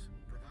commanders,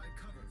 provide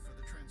cover for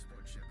the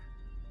transport ship.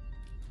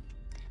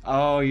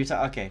 Oh,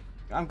 okay.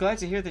 I'm glad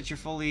to hear that you're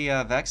fully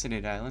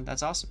vaccinated, Island.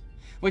 That's awesome.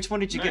 Which one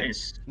did you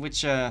Nice.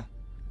 get?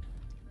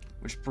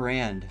 Which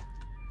brand?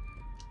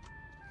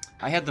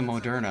 I had the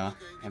Moderna,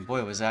 and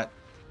boy, was that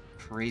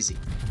crazy.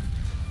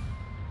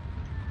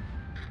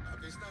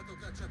 Avvistato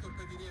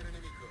cacciatorpediniere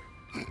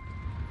nemico.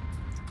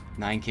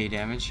 9k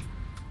damage.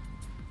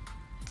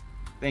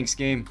 Thanks,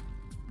 game.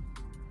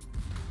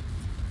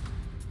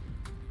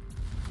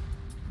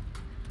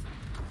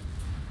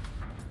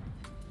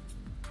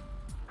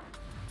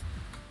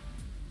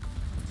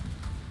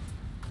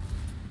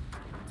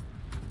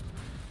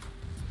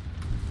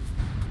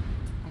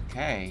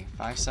 Okay,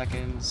 5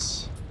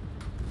 seconds.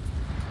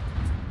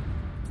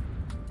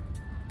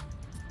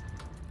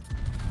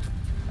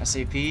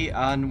 SAP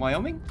on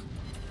Wyoming?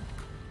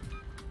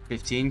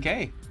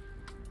 15k.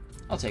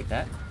 I'll take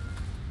that.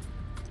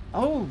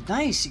 Oh,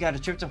 nice! You got a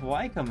trip to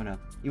Hawaii coming up.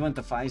 You want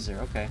the Pfizer,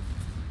 okay.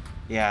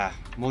 Yeah,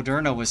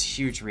 Moderna was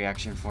huge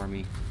reaction for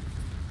me.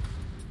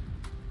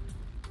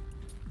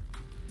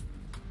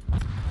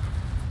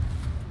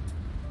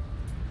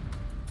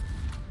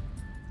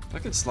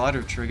 Look at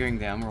Slaughter triggering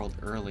the Emerald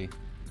early.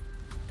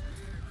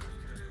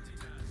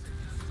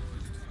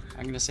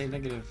 I'm gonna say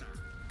negative.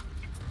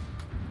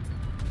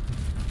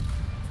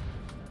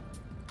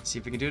 See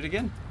if we can do it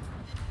again.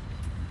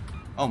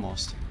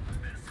 Almost.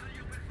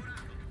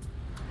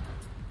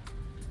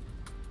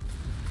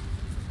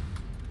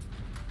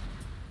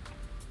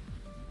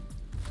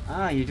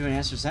 Ah, you're doing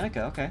AstraZeneca,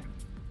 okay.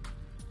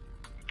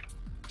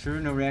 True,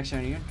 no reaction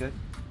on you, good.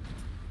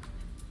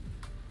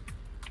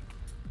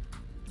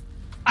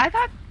 I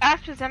thought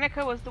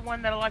AstraZeneca was the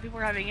one that a lot of people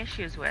were having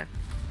issues with.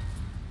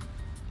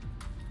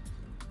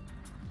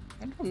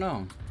 I don't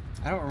know.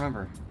 I don't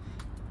remember.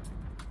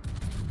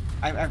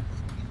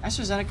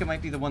 AstraZeneca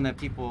might be the one that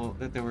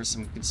there were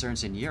some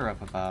concerns in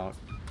Europe about.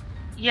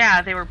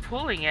 Yeah, they were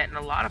pulling it in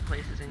a lot of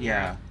places in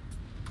Yeah. Europe.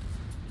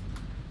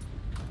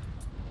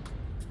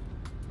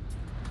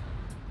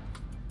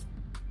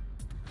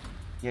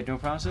 You had no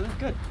problems with it?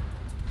 Good.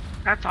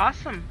 That's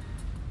awesome.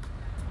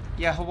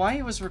 Yeah,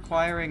 Hawaii was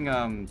requiring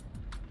quarantining.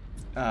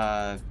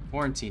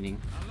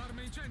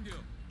 Allarme incendio.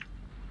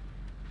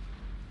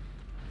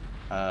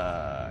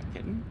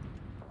 Kitten?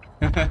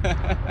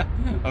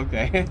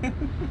 Okay.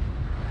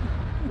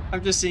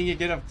 I'm just seeing you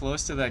get up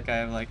close to that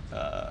guy, I'm like,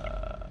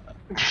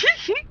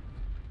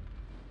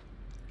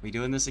 We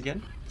doing this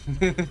again?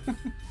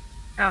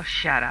 Oh,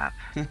 shut up.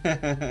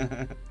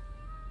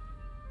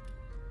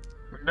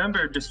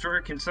 Remember,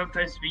 Destroyer can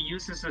sometimes be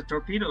used as a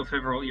torpedo if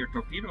ever all your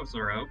torpedoes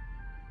are out.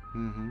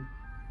 Mm-hmm.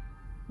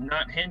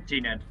 Not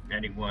hinting at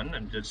anyone,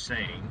 I'm just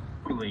saying.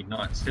 Really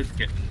not Sith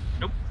Kitten.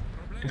 Nope.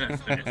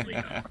 Definitely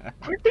not.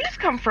 Where'd these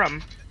come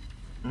from?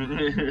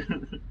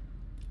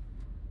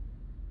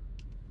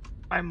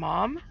 My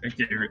mom?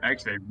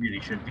 Actually, I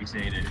really shouldn't be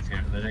saying it to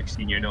him. The next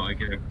thing you know, I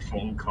get a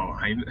phone call.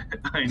 I'm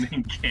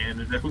in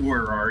Canada.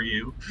 Where are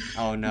you?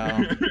 Oh no.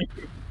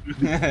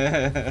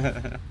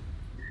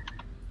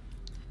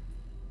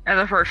 And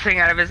the first thing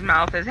out of his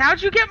mouth is,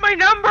 "How'd you get my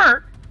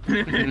number?"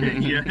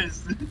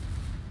 Yes.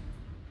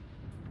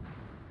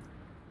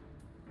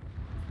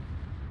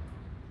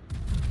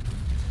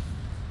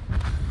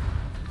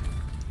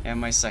 And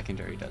my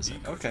secondary does it.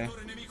 Okay.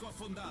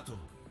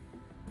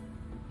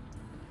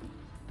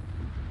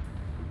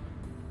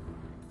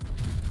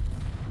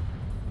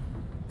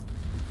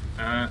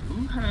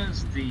 Who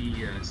has the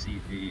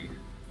CV?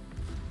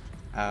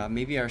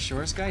 Maybe our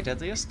Shores guy,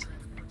 Deadliest?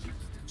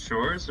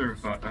 Shores or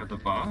the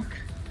Bach?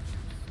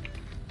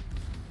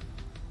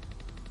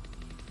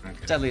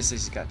 Okay. Deadliest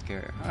has got the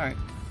carrier. Alright.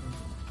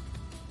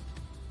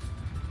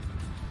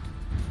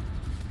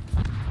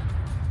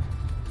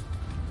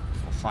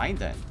 Well, fine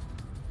then.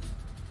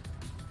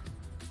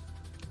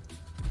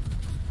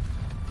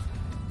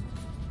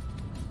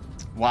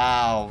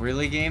 Wow,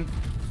 really, game?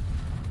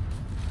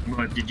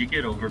 What, did you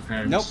get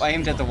overpens? Nope, I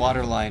aimed at the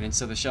water line, and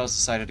so the shells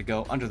decided to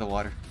go under the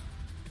water.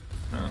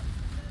 Oh.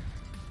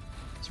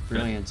 It's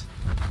brilliant.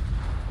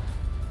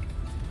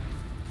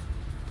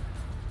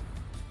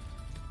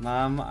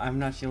 Mom, I'm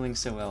not feeling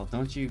so well.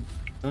 Don't you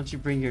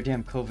bring your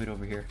damn COVID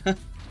over here.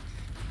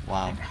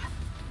 Wow.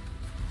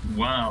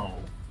 Wow.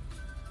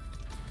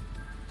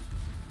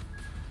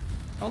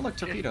 Oh look,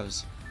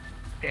 torpedoes.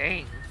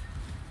 Dang.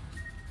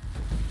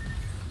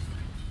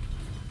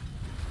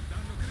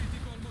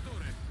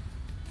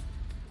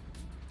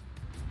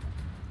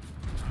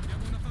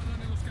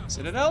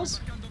 Citadels?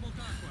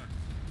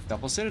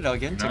 Double Citadel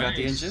again, took out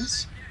the Nice.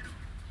 engines.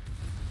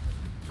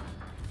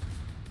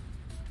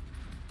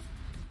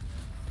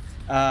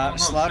 Oh, no,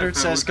 Slaughtered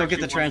Seth, I says was go get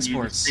the actually wanting you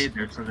to transports. stay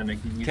there so then I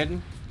can use-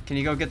 Kitten, can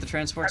you go get the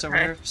transports over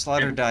Okay. here?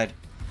 Slaughtered died.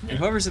 And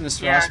whoever's in the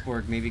Yeah.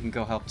 Strasbourg maybe can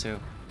go help too.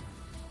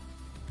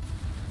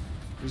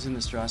 Who's in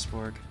the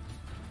Strasbourg?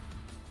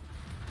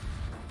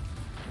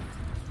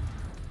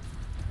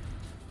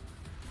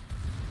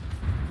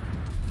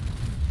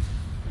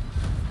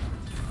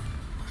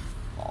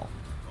 Oh.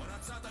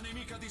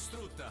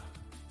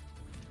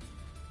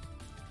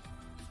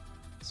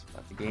 Let's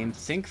let the game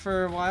think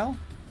for a while.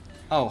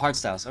 Oh,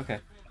 Hardstyles, okay.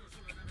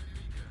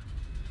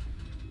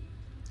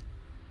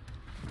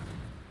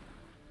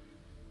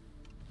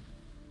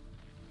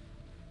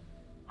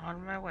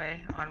 On my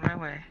way, on my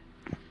way.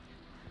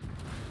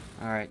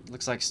 Alright,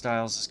 looks like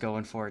Styles is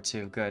going for it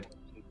too. Good.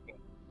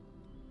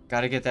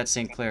 Gotta get that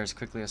St. Clair as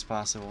quickly as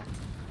possible.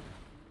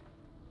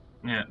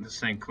 Yeah, the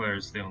St. Clair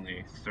is the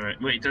only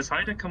threat. Wait, does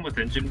Haida come with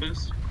engine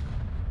boost?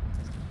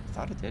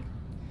 Thought it did.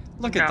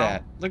 Look at No.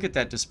 that. Look at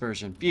that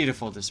dispersion.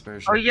 Beautiful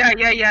dispersion. Oh yeah.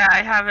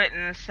 I have it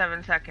in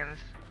 7 seconds.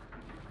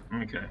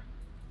 Okay.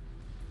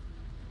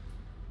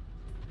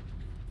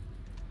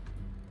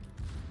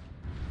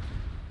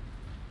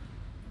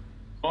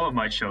 All of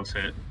my shells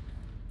hit.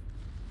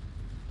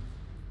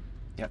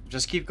 Yep,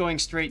 just keep going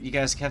straight. You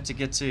guys have to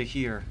get to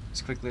here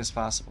as quickly as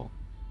possible.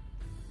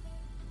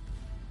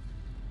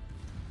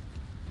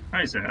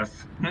 Hi,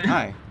 Zath.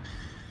 Hi.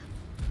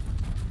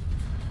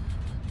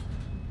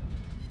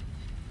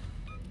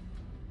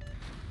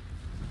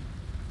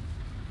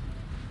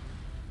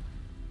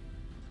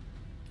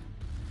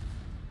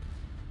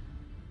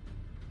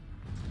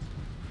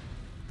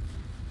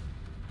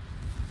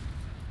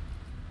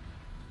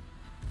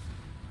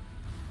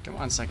 Come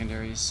on,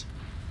 secondaries.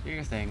 Do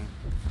your thing.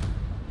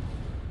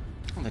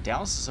 Oh, the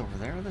Dallas is over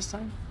there this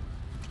time?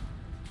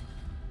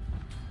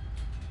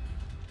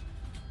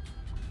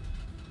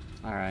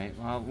 Alright,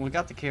 well, we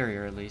got the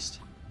carrier at least.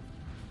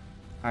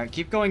 Alright,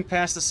 keep going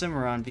past the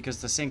Cimarron because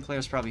the St.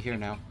 Clair's probably here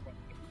now.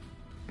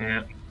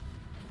 Yeah.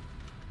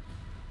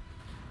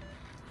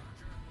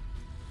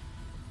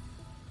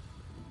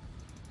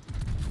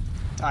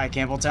 Die,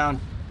 Campbelltown.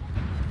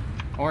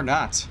 Or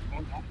not.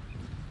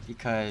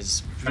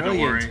 Because Don't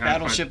brilliant worry, I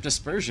battleship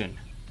dispersion.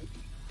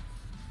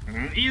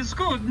 He's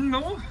good,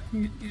 no?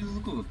 He's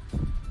good.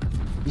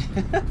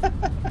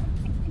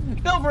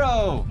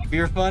 Bilbro!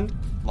 Beer fund?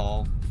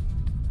 Lol.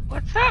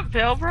 What's up,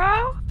 Bill,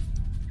 bro?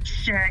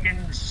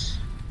 Shaggins.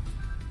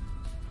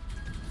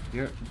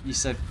 You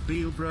said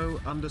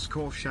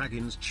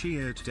Beelbro_Shaggins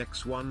cheered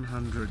Dex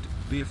 100.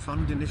 Beer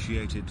fund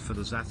initiated for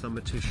the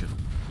Zathamatician.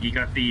 You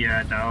got the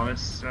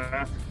Dallas.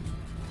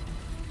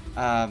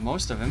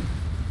 most of him.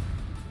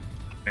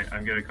 Okay,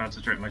 I'm gonna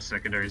concentrate my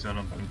secondaries on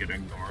him, but I'm gonna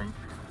ignore him.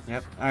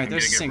 Yep. Alright, I'm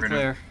there's the gonna get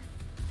rid of- Sinclair.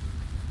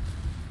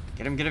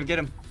 Get him, get him, get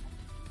him.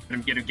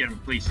 Get him,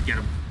 please, get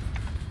him.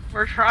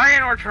 We're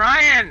trying.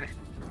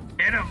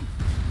 Get him!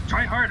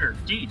 Try harder,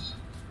 jeez.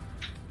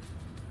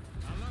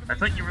 I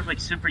thought you were like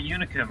Super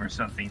Unicum or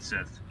something,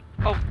 Seth.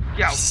 Oh,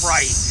 yeah,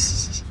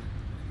 right.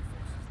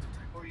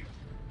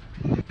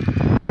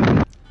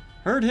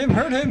 Hurt him,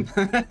 hurt him!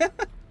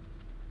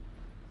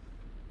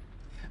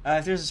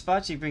 If there's a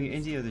spot, you bring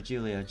India or the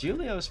Giulio.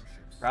 Giulio's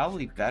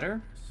probably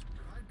better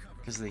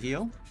because of the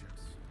heal.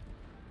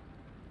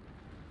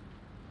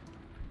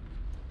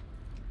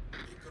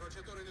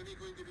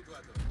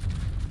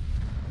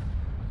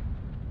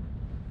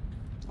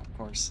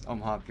 course,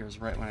 Omaha appears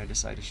right when I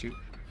decide to shoot.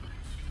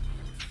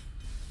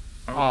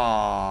 Oh.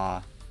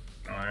 Aww.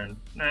 Darn.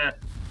 Nah.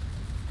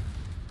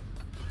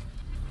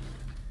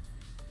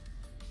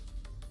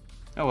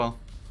 Oh well.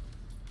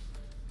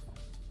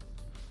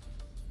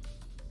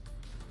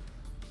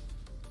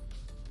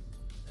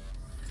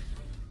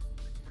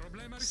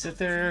 Sit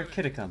there,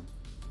 Kiddicum.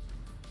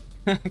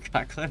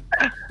 Conklin?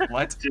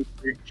 What?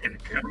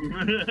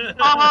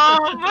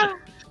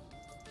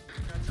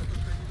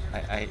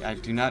 I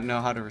do not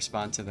know how to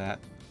respond to that.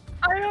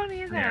 I don't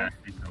either. Yeah.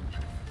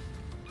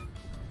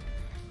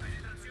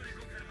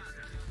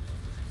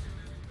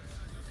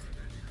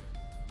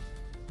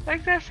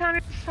 Like that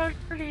sounded so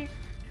pretty.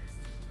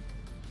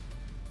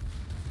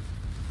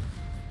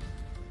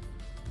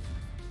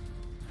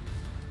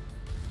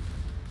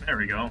 There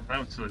we go.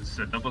 That was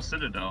a double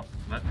citadel.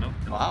 No.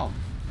 Wow.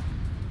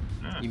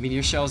 Yeah. You mean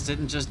your shells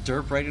didn't just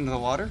derp right into the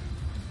water?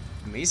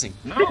 Amazing.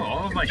 No,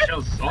 all of my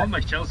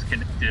shells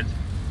connected.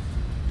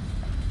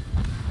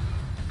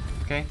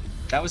 Okay,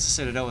 that was the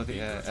Citadel with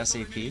the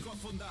SAP.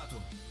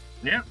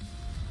 Yep,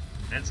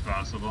 it's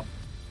possible.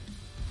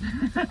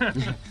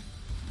 I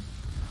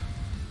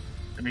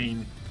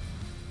mean,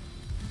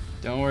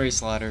 Don't worry,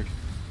 Slaughtered.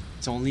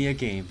 It's only a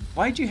game.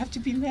 Why'd you have to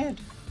be mad?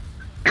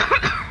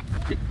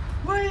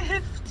 why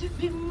have to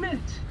be met?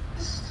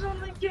 This is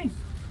only a game.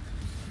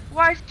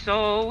 Why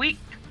so weak?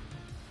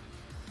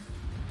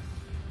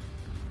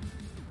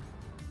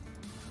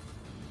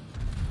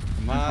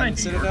 Come on,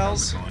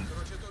 Citadels.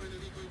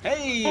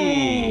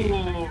 Hey!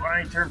 Oh,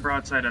 I turned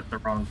broadside at the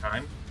wrong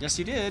time. Yes,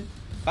 you did.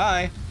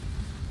 Bye.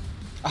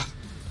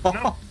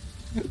 No.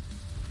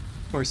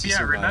 Of course you Yeah,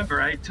 survived.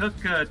 remember, I took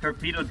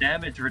torpedo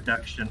damage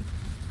reduction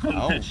on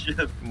Oh, the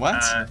ship.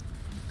 what?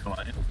 Come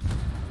on.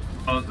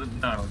 Oh,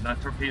 no,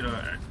 not torpedo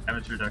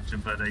damage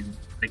reduction, but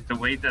like the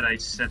way that I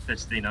set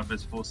this thing up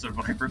is full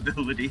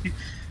survivability.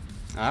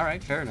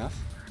 Alright, fair enough.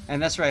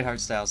 And that's right,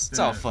 Hardstyles. It's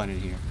all fun in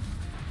here.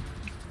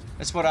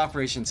 That's what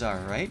operations are,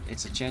 right?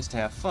 It's a chance to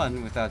have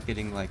fun without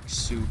getting, like,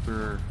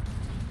 super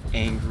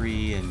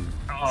angry and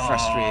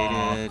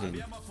frustrated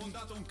and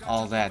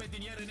all that.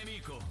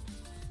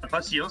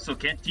 Plus, you also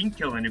can't team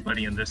kill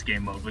anybody in this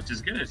game mode, which is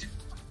good.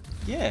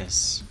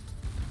 Yes.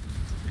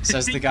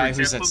 Says the guy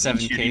who's at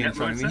 7K in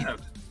front of me.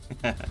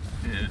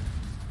 Yeah.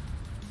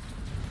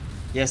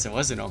 Yes, it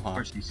was in Omaha.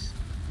 Of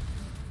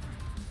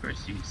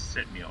course, he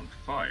set me on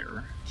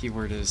fire.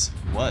 Keyword is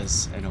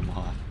was in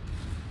Omaha.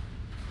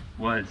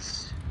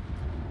 Was.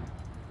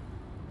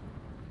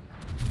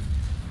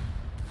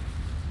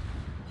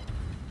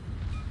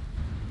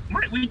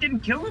 What? We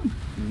didn't kill him?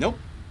 Nope.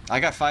 I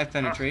got 5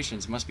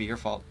 penetrations. Must be your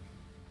fault.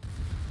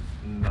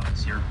 No,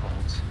 it's your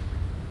fault.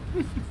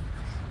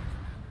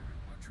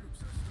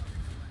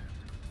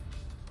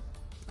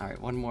 Alright,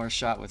 one more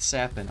shot with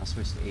Sap and I'll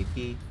switch to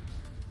AP.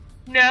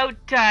 No,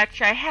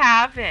 Dutch, I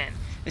haven't.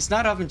 It's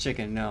not oven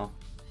chicken, no.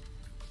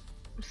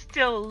 I'm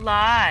still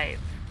alive.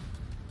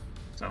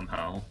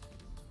 Somehow.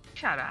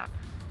 Shut up.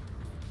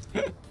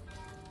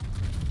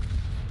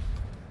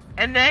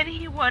 And then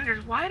he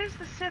wonders, why does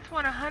the Sith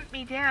want to hunt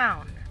me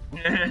down?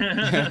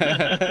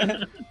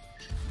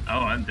 Oh,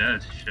 I'm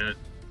dead. Shit.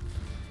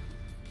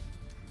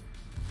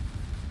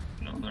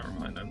 No, never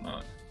mind, I'm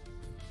not.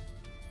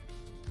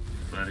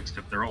 But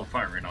except they're all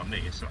firing on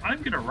me, so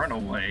I'm gonna run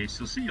away,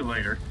 so see you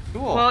later.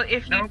 Cool. Well,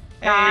 if you No.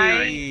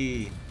 die,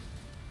 Hey!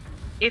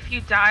 if you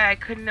die, I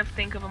couldn't have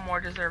think of a more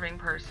deserving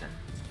person.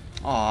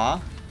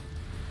 Aw.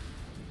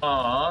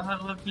 Aw, I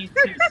love you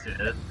too,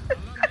 Sid.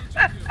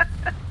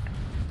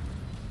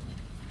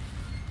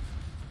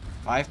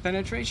 5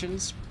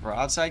 penetrations. We're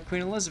outside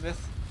Queen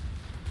Elizabeth.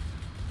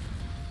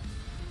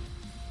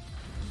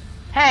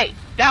 Hey,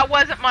 that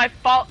wasn't my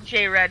fault,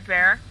 J. Red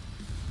Bear.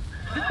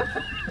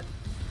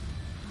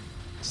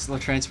 Slow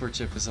transport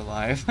ship is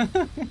alive.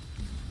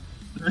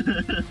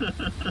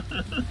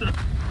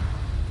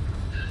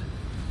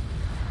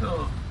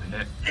 Oh,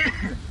 heck.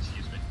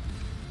 Excuse me.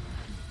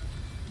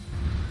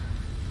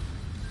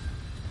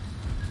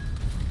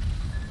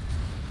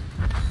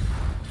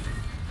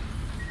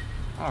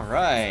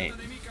 Alright.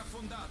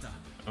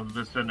 All of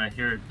a sudden I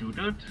hear a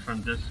doo-doot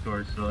from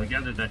Discord, so I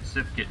gather that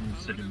Sith Kitten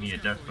sending me a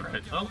death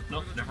threat. Oh,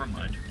 no, never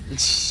mind.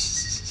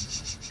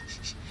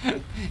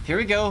 Here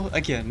we go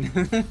again.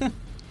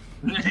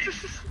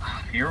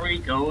 Here we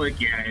go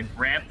again.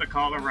 Ramp the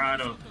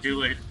Colorado.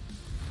 Do it.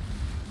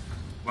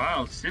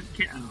 Wow, Sith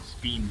Kitten's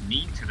being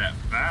mean to that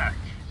back.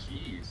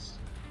 Jeez.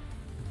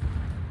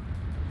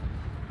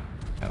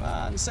 Come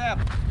on, Sap.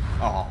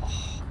 Oh.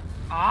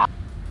 Ah.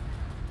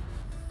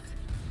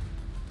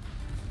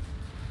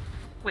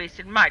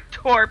 Wasted my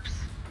torps.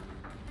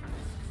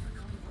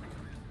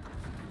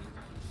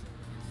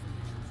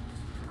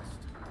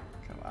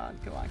 Come on,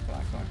 come on, come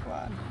on, come on, come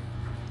on.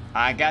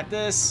 I got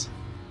this.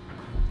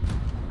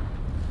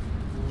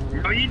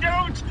 No, you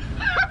don't!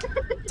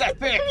 Death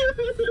pick!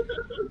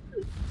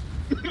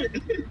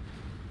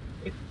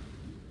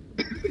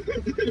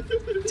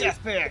 Death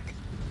pick!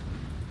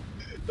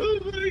 Oh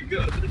my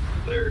god, that's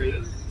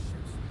hilarious.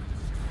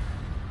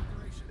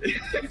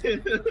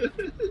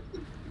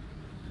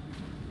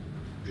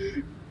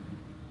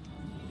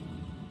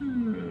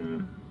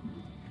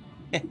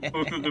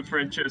 Both of the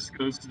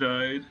Francescos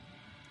died.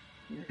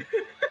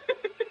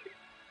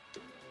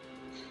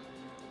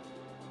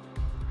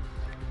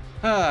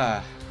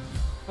 Well,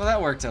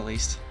 that worked at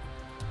least.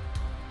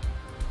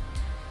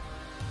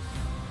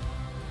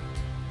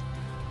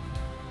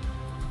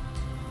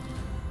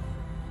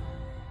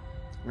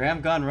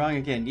 Ram gone wrong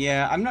again.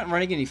 Yeah, I'm not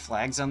running any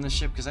flags on this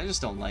ship because I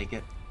just don't like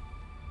it.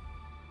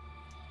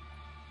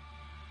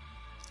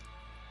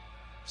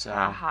 So.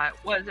 Haha, it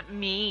wasn't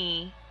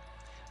me.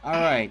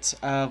 Alright,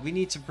 we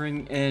need to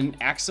bring in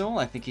Axel.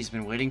 I think he's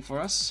been waiting for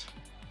us.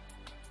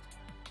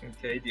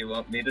 Okay, do you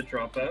want me to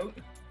drop out?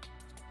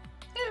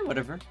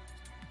 Whatever.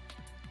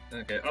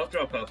 Okay, I'll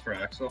drop out for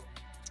Axel.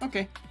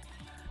 Okay.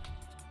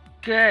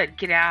 Good,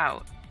 get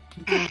out.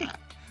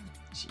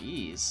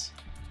 Jeez.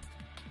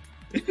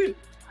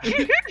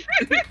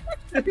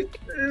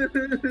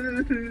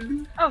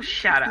 Oh,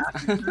 shut up.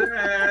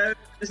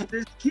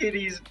 This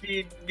kitty's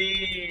being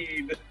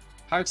mean.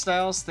 Hard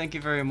Styles, thank you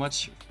very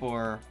much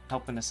for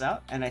helping us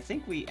out. And I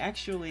think we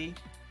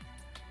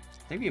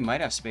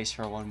might have space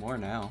for one more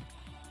now.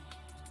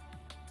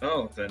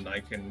 Oh, then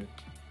I can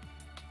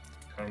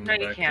come No,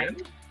 you back can't.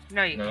 in?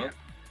 No, you No? can't.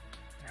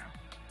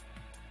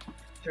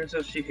 Turns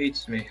out she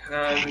hates me.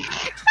 I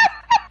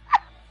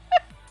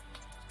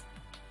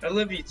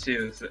love you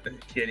too,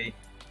 kitty.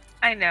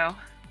 I know.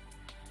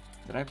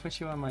 Did I put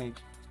you on my...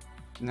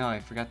 No,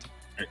 I forgot to...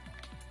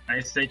 I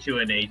sent you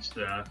an H,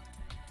 though.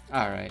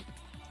 Alright.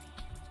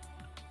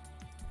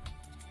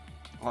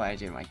 I'll add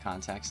you to my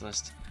contacts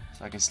list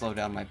so I can slow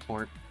down my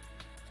port.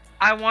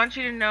 I want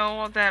you to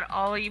know that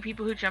all of you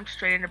people who jump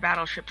straight into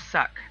battleships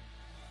suck.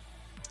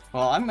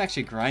 Well, I'm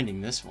actually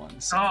grinding this one,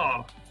 so...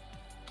 Oh!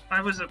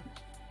 I was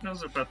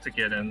about to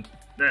get in.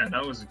 Yeah,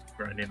 that was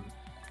grinding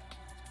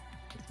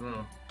as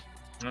well.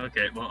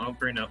 Okay, well, I'll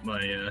bring up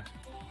my,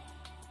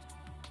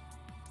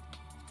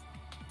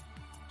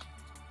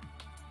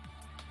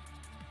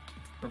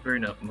 I'll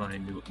bring up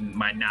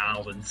my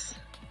knowledge.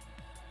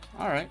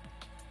 Alright.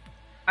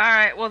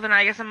 Alright, well then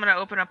I guess I'm gonna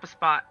open up a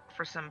spot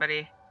for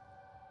somebody.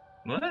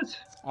 What?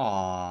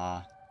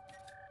 Aww.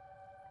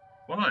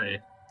 Why?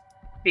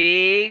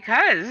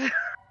 Because I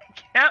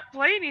can't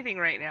play anything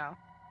right now.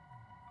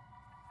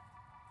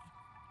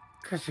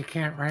 Because you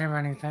can't ram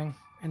anything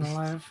in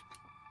live.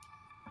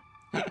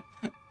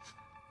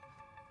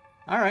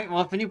 Alright,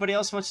 well, if anybody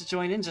else wants to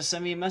join in, just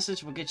send me a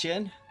message. We'll get you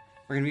in.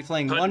 We're going to be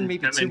playing one, maybe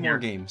come two in more here.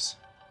 games.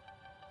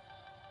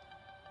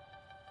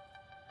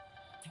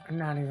 I'm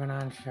not even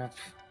on ships.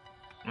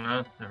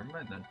 Never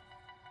mind then.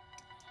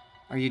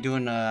 Are you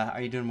doing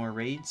more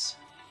raids?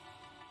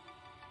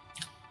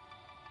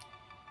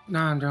 No,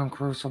 I'm doing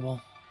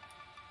Crucible.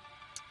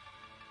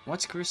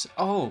 What's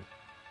Crucible?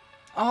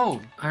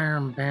 Oh!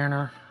 Iron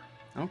Banner.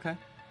 Okay.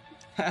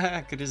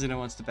 Kadizuna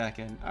wants to back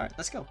in. Alright,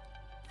 let's go.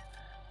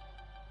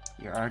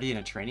 You're already in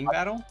a training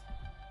battle?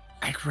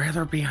 I'd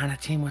rather be on a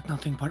team with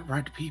nothing but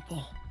red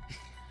people.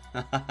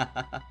 Well,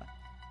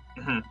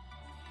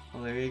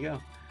 there you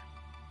go.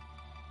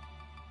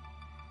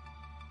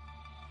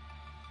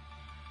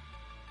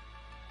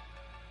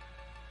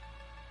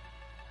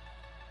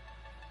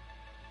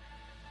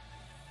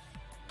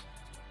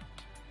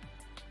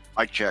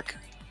 Mic check.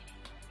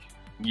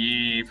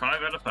 Yeah,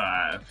 5 out of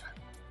 5.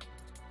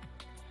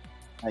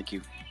 Thank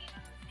you.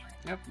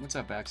 Yep, what's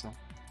up, Axel?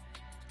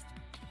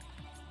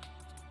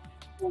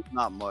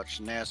 Not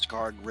much.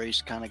 NASCAR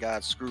race kind of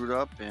got screwed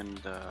up,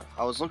 and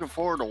I was looking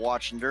forward to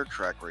watching dirt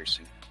track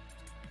racing.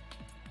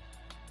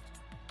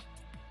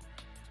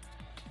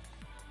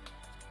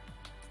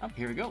 Oh,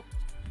 here we go.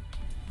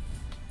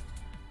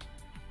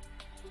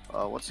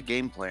 What's the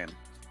game plan?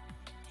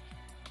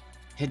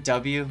 Hit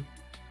W.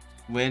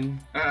 Win.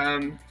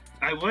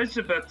 I was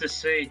about to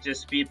say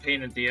just be a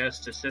pain in the ass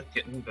to Sith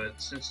Kitten,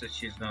 but since that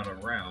she's not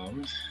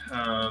around,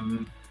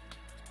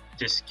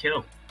 just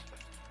kill.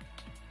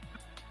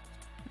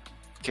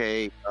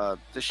 Okay,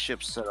 this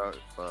ship's set up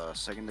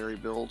secondary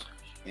build,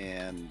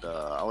 and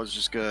I was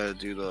just gonna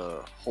do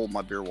the hold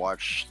my beer,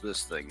 watch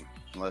this thing,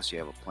 unless you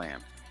have a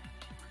plan.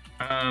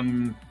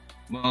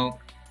 Well,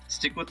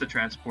 stick with the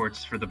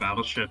transports for the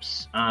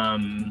battleships.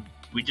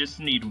 We just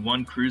need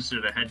one cruiser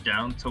to head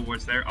down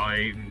towards there.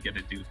 I'm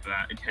gonna do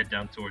that, head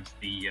down towards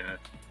the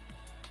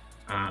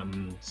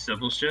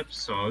civil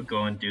ships, so I'll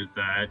go and do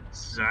that.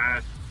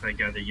 Zath, I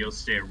gather you'll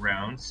stay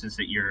around since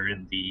that you're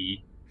in the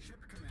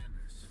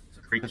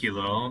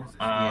Caracciolo.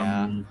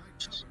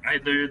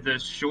 Either the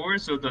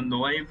Shores or the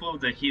Nuevo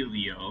de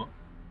Helio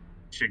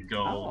should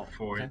go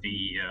for okay.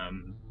 the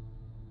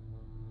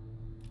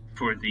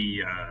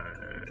the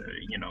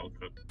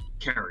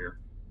carrier.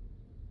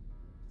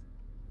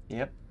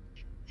 Yep.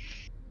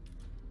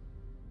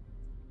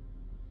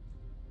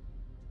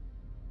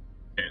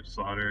 Okay,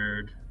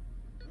 slaughtered.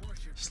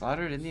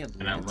 Slaughtered in the And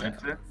Atlanta. Atlanta.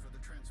 For the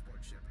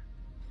transport ship.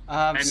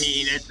 I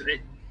mean,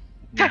 it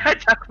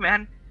Duck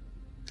man.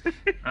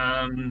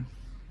 I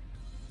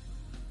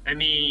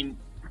mean,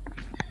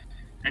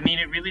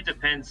 it really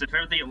depends. If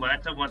ever the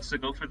Atlanta wants to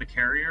go for the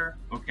carrier,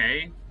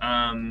 okay.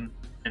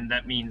 and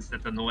that means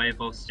that the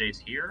Nuevo stays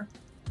here.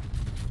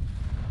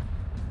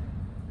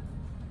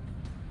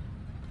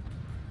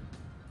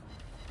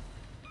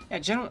 Yeah,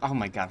 general. Oh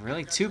my god,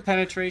 really? 2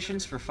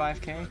 penetrations for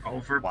 5k?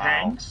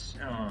 Overpens?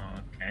 Oh,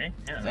 okay.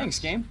 Yeah, Thanks, that's-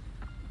 game.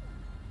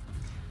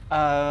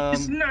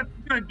 It's not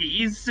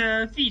buggy, it's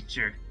a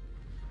feature.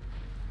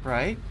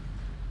 Right?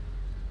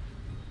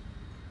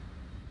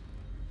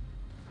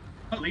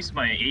 At least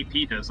my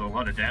AP does a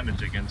lot of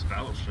damage against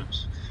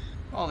battleships.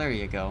 Well, there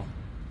you go.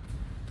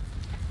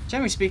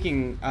 Generally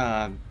speaking,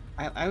 I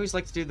always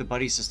like to do the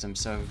buddy system,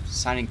 so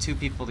assigning 2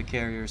 people to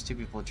carriers, 2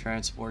 people to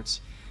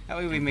transports. That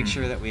way we make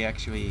sure that we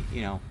actually,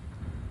 you know,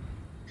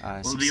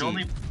 Well, succeed.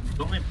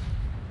 the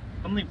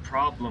only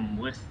problem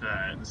with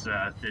that,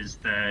 Zath, is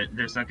that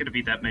there's not going to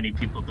be that many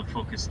people to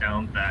focus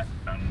down that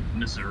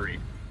Missouri.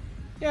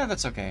 Yeah,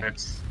 that's okay.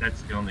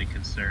 That's the only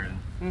concern.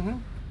 Mm-hmm.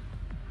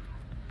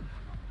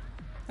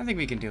 I think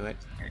we can do it.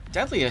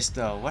 Deadliest,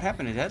 though. What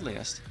happened to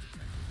Deadliest?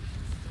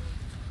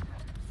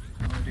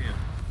 No idea.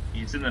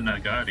 He's in the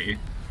Nagati.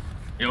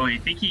 Oh, I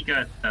think he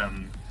got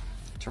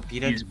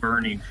Torpedoed? He's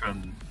burning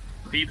from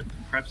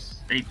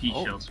perhaps AP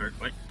Oh. shells. Or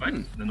what?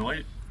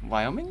 The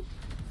Wyoming?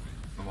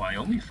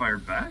 Wyoming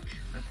fired back?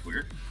 That's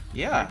weird. I've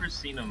Yeah. never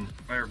seen him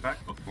fire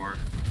back before.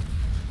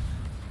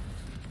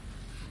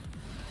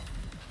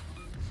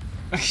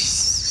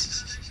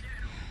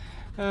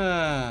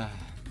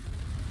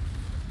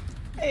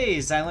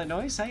 Hey, Silent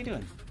Noise, how you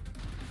doing?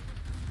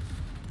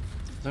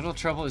 Little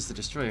trouble is the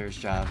destroyer's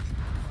job.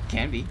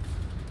 Can be.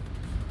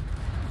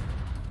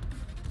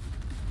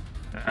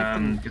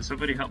 Can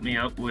somebody help me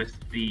out with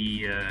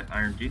the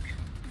Iron Duke?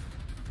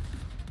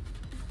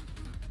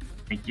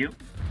 Thank you.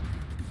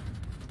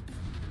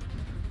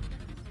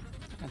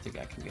 I think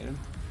I can get him.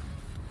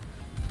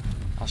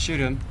 I'll shoot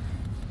him,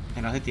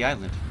 and I'll hit the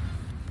island.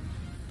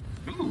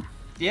 Ooh.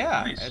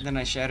 Yeah, Nice. and then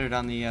I shattered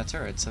on the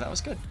turret, so that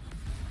was good.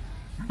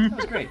 That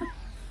was great.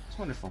 It's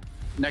wonderful.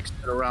 Next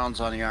set of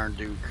rounds on the Iron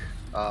Duke.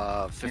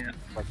 50 Yeah.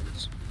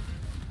 seconds.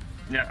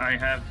 Yeah,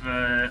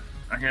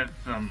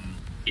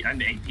 I'm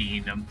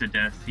APing him to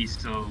death. He's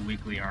still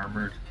weakly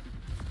armored.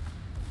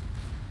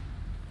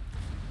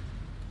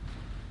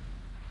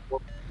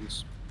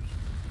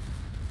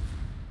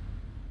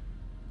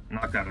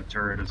 Knocked out a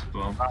turret as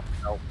well.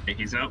 Okay,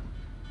 he's out.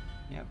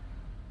 Yep.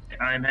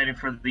 I'm heading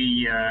for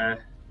the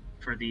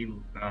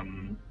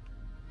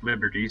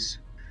Liberties.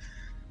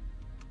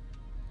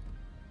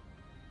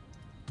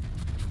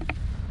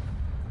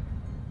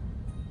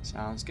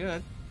 Sounds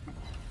good.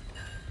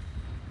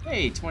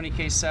 Hey,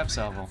 20k sap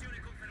salvo.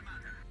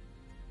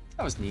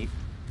 That was neat.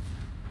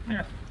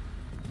 Yeah.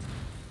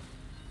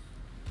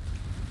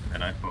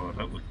 And I followed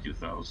up with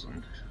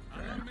 2,000.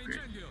 Great.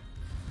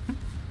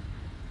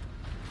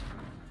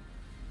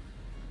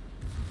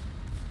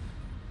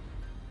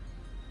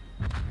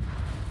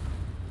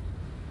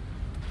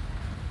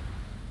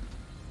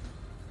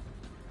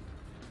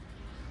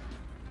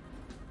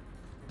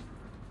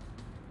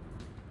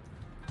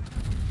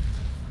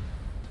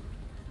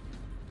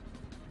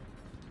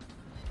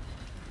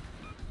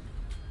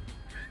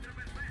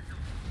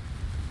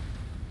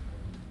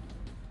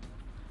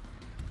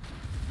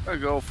 I'm gonna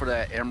go for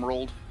that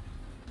emerald.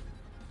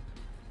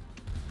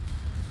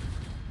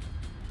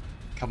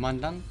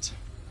 Commandant.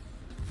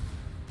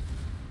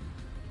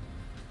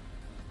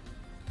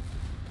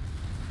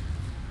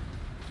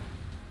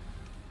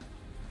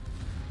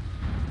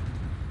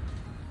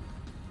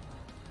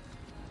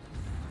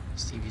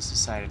 Stevie's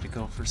decided to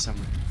go for some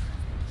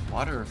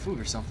water or food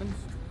or something.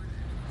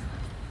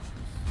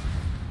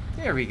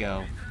 There we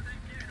go.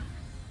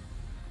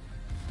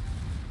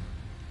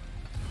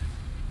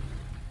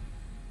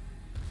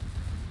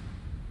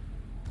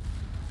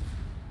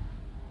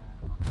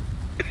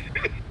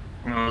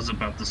 I was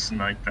about to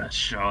snipe that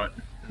shot,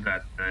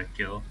 that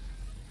kill.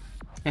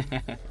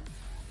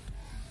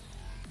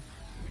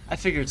 I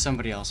figured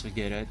somebody else would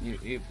get it.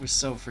 It was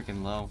so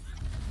freaking low.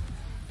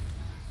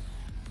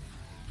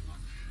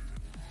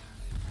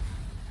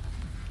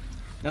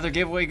 Another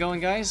giveaway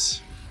going,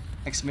 guys.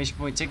 Exclamation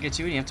point ticket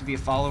to it. You have to be a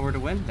follower to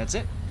win. That's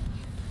it.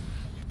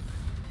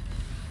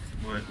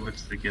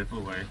 What's the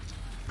giveaway?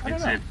 I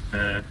don't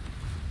know.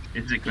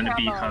 Is it going to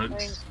be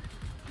hugs?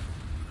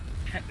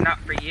 Not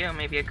for you.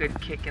 Maybe a good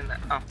kick in the.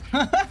 Oh.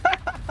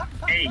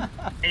 Hey!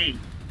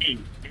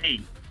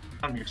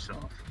 Calm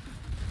yourself.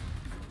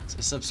 It's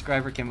a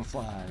subscriber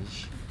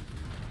camouflage.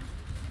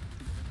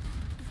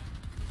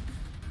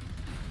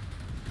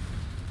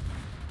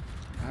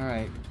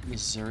 Alright,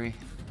 Missouri.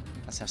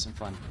 Let's have some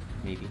fun.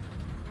 Maybe.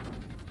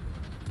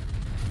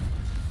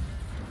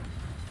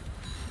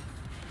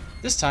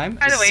 This time,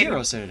 By the way-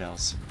 0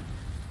 citadels.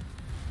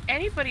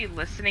 Anybody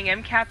listening,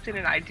 M Captain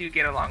and I do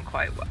get along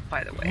quite well,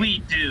 by the way. We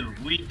do.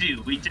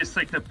 We just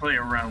like to play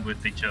around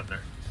with each other.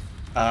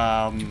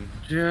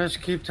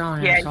 Just keep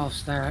telling Yeah.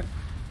 yourself that.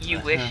 You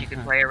wish you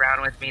could play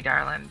around with me,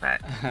 darling,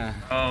 but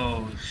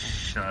Oh,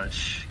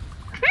 shush.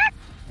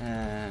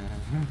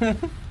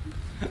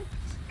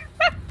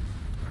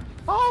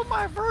 Oh,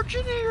 my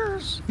virgin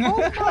ears!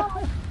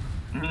 Oh,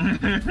 no!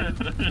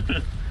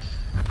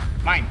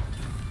 Mine.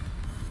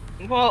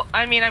 Well,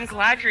 I mean, I'm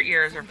glad your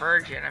ears are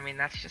virgin. I mean,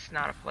 that's just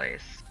not a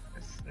place.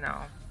 No.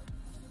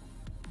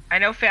 I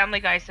know Family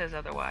Guy says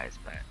otherwise,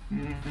 but...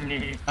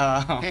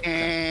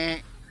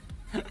 Okay.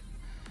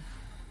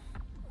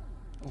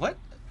 What?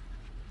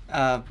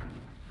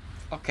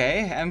 Okay,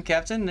 M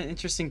Captain,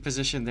 interesting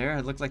position there.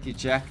 It looked like you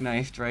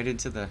jackknifed right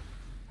into the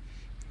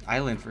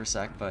island for a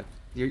sec, but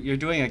you're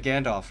doing a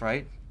Gandalf,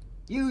 right?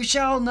 You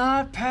shall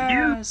not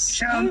pass!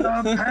 You shall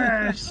not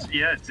pass!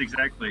 Yes,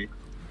 exactly.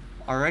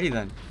 Alrighty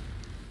then.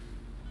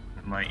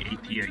 My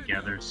AP, I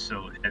gather, is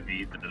so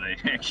heavy that I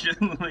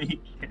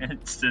actually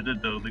can't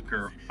citadel the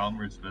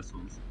commerce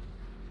vessels.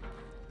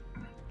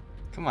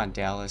 Come on,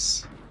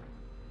 Dallas.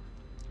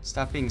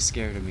 Stop being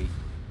scared of me.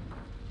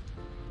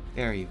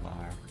 There you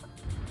are.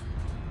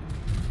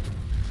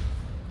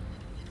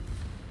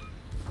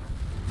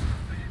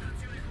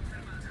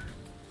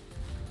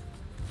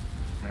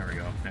 There we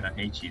go.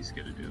 And HE's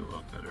gonna do a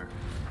lot better.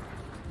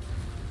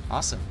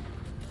 Awesome.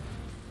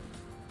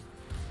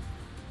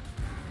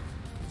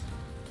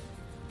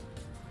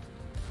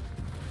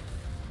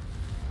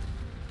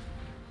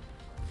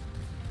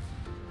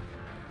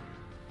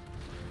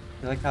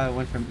 You like how I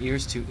went from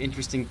ears to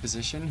interesting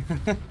position?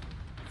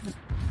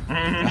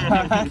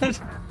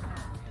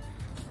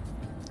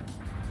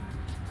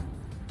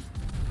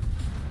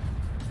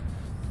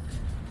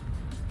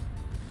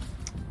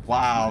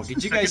 Wow,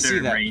 did you guys see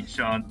that? Range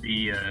on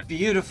the,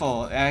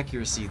 Beautiful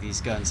accuracy these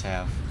guns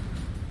have.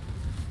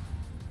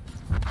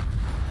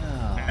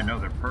 I know,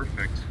 they're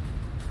perfect.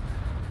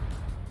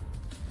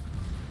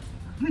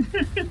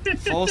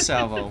 Full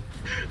salvo.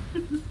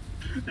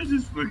 I'm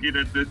just looking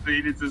at the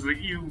thing, it's just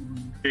like, you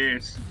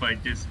missed by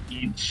just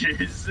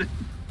inches.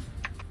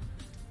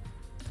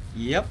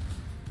 Yep.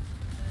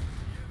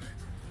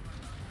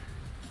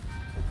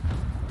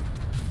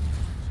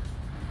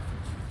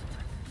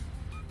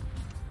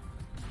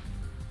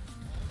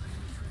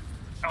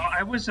 Oh,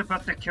 I was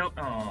about to kill.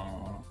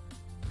 Oh.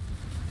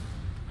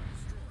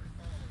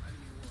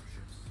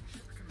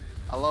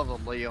 I love the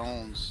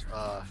Leons.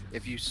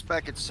 If you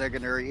spec it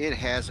secondary, it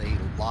has a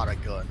lot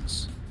of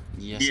guns.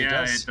 Yes, Yeah, it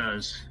does. it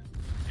does.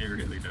 It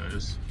really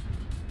does.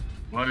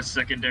 A lot of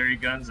secondary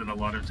guns and a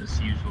lot of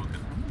just usual guns.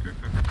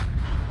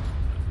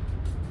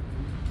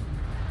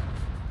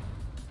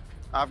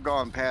 I've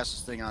gone past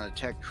this thing on a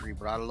tech tree,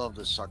 but I love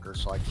this sucker,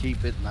 so I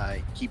keep it and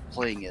I keep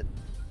playing it.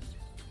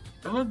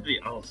 I love the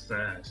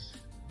Alsace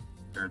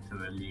compared to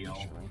the Leon.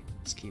 Actually,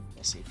 let's keep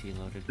SAP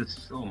loaded.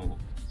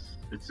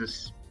 It's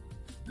just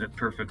the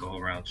perfect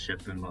all-around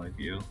ship in my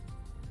view.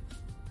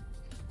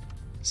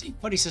 See,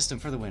 buddy system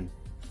for the win.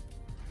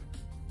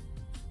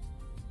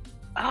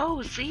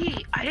 Oh,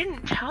 Z, I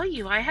didn't tell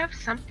you. I have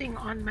something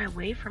on my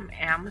way from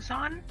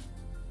Amazon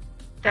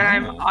that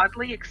I'm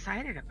oddly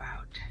excited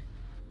about.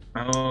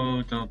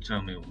 Oh, don't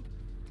tell me.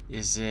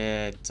 Is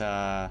it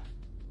a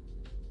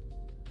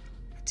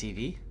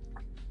TV?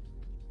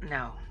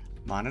 No.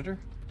 Monitor?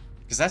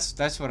 Because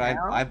that's what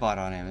I bought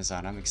on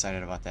Amazon. I'm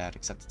excited about that,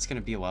 except it's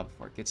gonna be a while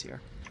before it gets here.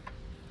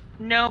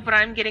 No, but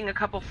I'm getting a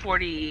couple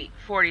 40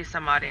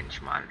 some odd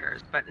inch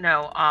monitors. But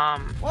no,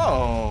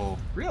 Whoa,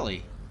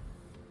 really?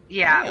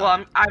 yeah, Damn.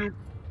 well, I'm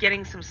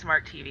getting some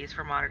smart TVs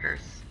for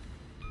monitors.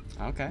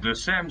 Okay. The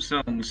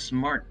Samsung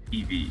Smart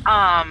TV.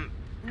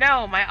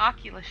 No, my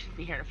Oculus should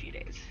be here in a few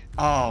days.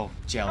 Oh,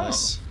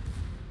 jealous.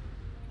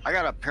 I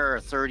got a pair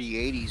of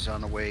 3080s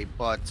on the way,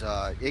 but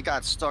it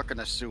got stuck in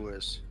the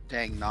Suez.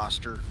 Dang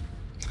Noster.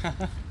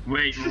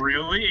 Wait,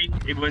 really?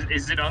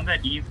 Is it on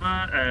that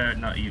Eva?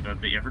 Not Eva,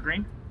 the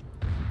Evergreen?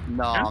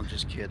 No, Yeah. I'm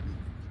just kidding.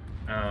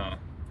 Oh.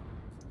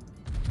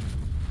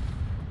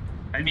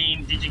 I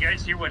mean, did you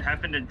guys hear what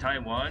happened in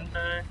Taiwan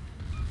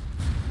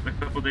a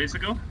couple days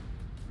ago?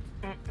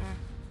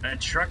 A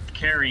truck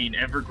carrying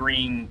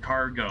Evergreen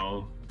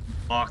cargo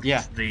blocked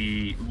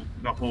the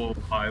whole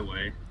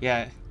highway.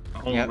 Yeah. The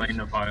whole lane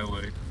of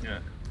highway. Yeah.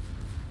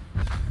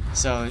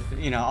 So,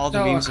 you know, all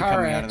the memes are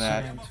coming out of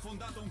that.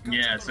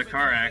 Yeah, it's a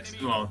car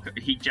accident. Well,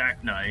 he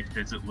jackknifed,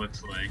 as it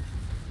looks like.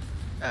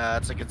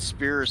 It's a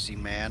conspiracy,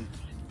 man.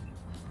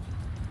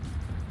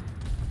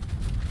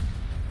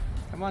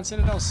 Come on,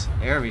 Citadels.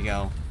 There we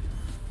go.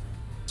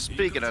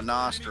 Speaking of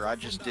Noster, I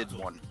just did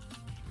one.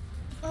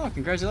 Oh,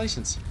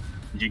 congratulations.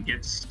 Did you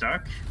get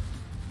stuck?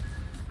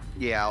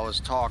 Yeah, I was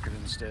talking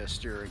instead of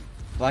steering.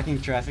 Blocking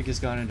traffic has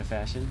gone into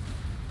fashion.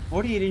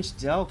 48-inch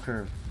dell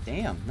curve.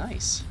 Damn,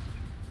 nice.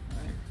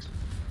 Right.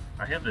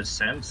 I have the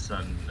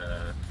Samsung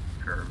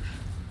curve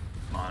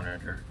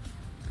monitor.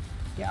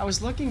 Yeah, I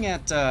was looking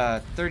at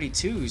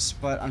 32s,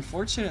 but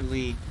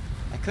unfortunately,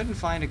 I couldn't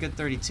find a good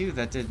 32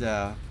 that did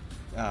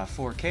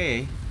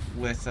 4K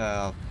with,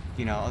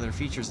 you know, other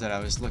features that I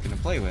was looking to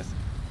play with.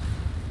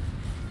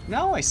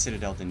 Now I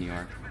Citadel to New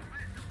York.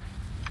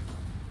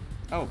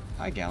 Oh,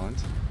 hi,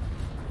 Gallant.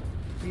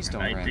 Please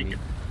don't ram me.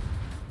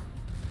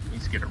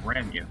 He's gonna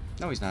ram you.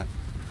 No, he's not.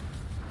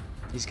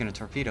 He's gonna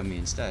torpedo me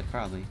instead,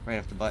 probably, right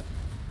off the butt.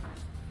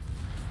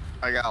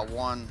 I got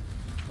one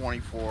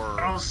 24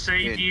 I'll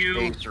save you.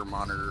 Acer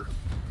monitor.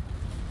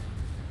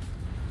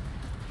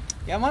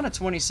 Yeah, I'm on a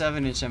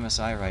 27-inch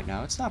MSI right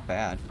now. It's not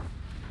bad.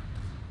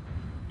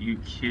 You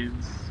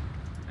kids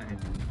and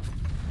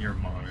your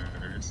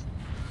monitors.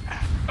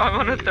 I'm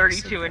on a Hey,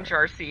 32-inch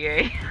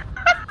RCA.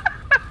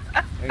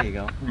 There you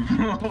go.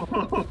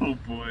 Oh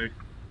boy.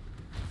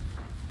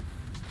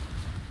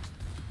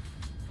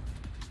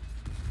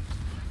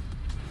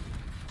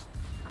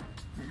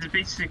 It's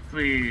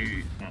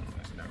basically. Oh,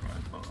 never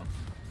mind. Hold on.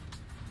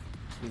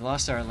 We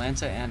lost our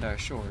Atlanta and our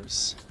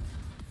shores.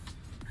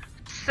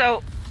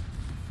 So,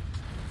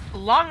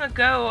 long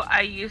ago,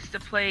 I used to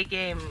play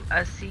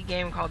a C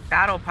game called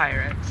Battle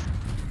Pirates.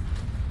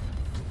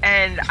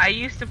 And I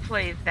used to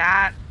play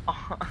that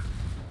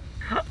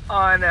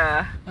on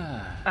a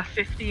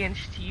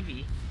 50-inch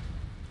TV.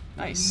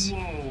 Nice.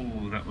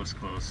 Whoa, that was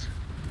close.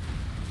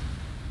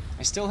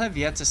 I still have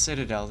yet to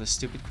Citadel this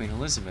stupid Queen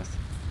Elizabeth.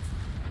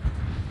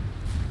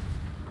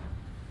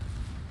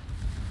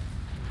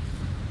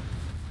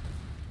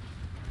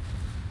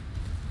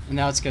 And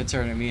now it's gonna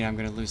turn at me and I'm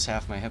gonna lose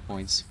half my hit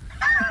points.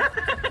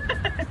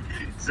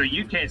 So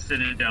you can't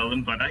Citadel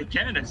him, but I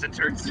can, as it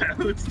turns out.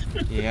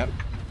 Yep.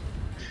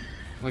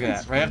 Look at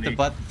That's that. Right off the funny.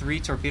 butt, 3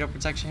 torpedo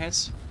protection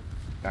hits.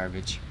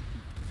 Garbage.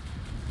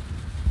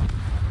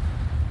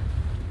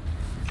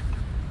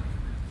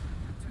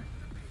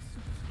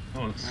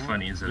 Oh, what's Well,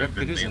 funny is that rip I've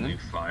been it, isn't mainly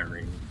it?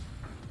 firing.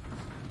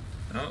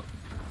 Oh.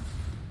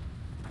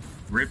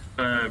 Rip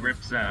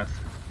Zath.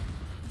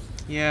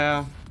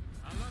 Yeah.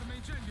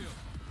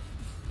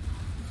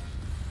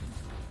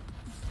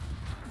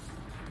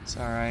 It's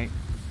alright.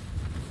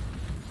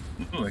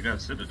 Oh, I got a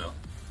Citadel.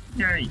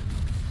 Yay!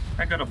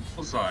 I got a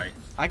bullseye.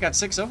 I got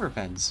 6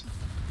 overpens.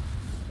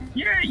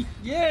 Yay!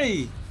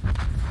 Yay!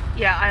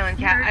 Yeah, Island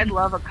Cat, I'd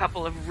love a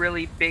couple of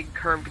really big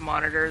curved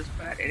monitors,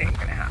 but it ain't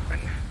gonna happen.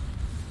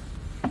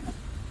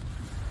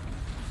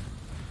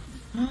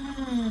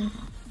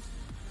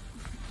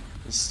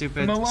 The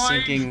stupid I'm alive.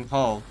 sinking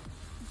hull.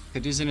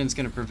 Kaduzinen's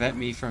gonna prevent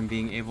me from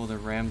being able to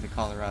ram the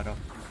Colorado.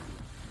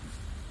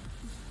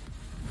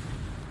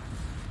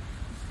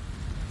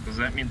 Does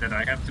that mean that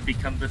I have to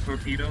become the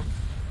torpedo?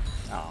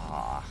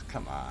 Aw,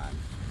 come on.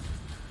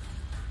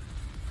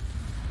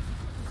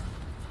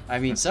 I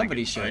mean, Let's say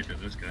somebody goodbye should.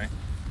 to this guy.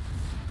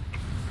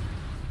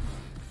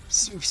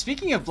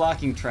 Speaking of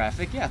blocking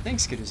traffic, yeah,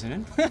 thanks,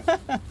 Kaduzinen.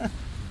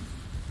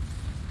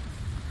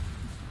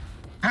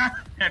 Ha!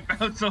 I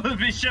bounced all of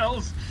his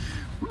shells!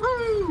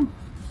 Woo!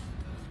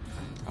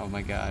 Oh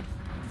my god.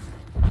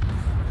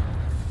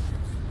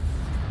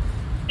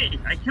 Hey,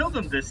 I killed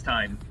him this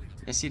time!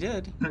 Yes, you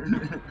did.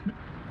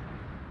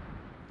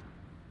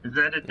 Is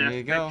that a There death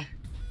you go. pick?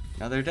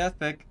 Another death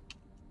pick.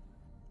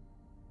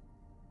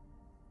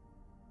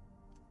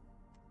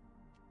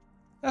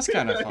 That's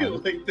kind of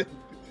fun. like that.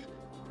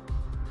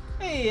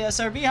 Hey,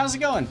 SRB, how's it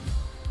going?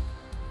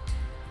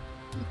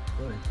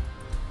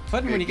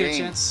 Puddin', when you Good get a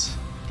game. chance,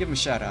 give him a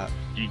shout out.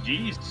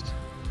 GG's.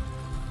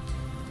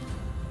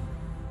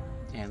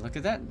 And look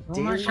at that.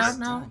 Who am I Days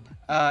shouting out?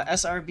 done.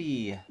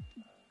 SRB.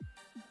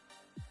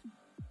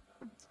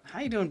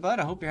 How you doing, bud?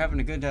 I hope you're having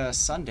a good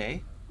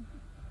Sunday.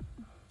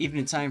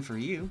 Evening time for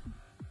you.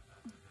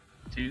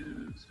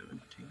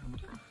 217 on the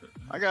profit.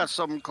 I got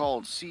something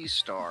called Sea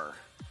Star.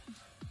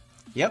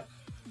 Yep.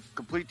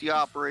 Complete the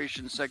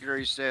operation.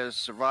 Secondary status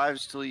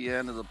survives till the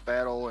end of the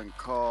battle and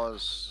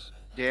cause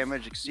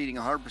damage exceeding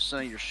 100%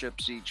 of your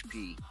ship's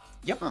HP.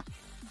 Yep. Huh.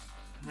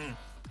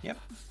 Yep.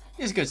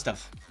 It's good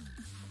stuff.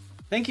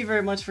 Thank you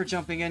very much for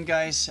jumping in,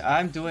 guys.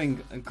 I'm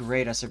doing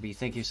great, SRB.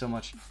 Thank you so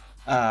much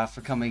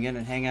for coming in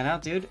and hanging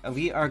out, dude.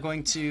 We are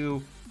going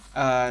to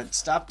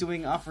stop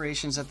doing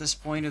operations at this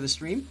point of the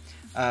stream.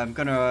 I'm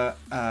going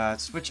to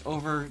switch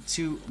over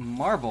to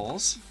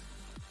marbles.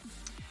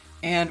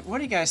 And what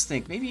do you guys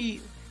think?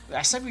 Maybe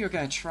I said we were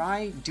going to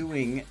try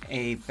doing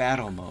a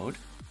battle mode,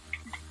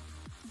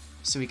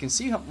 so we can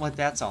see what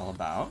that's all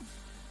about.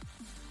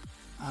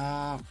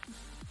 I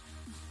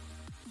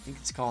think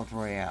it's called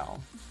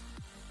Royale.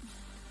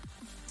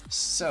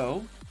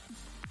 So,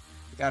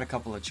 we got a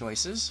couple of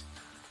choices.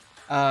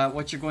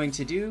 What you're going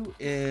to do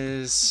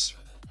is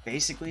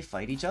basically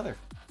fight each other.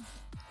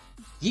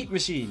 Yeet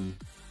machine.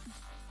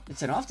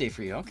 It's an off day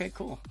for you. Okay,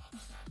 cool.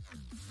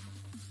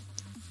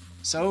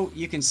 So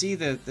you can see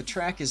the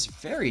track is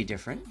very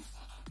different.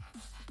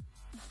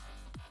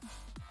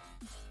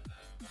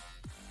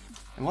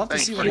 And we'll have to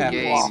Thanks see for what the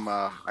happens. game.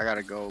 I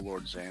gotta go,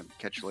 Lord Zan.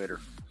 Catch you later.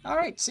 All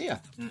right, see ya.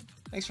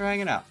 Thanks for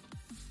hanging out.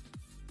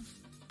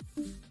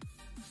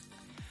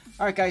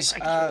 All right, guys.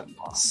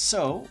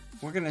 So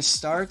we're gonna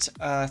start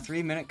a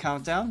 3-minute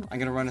countdown. I'm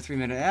gonna run a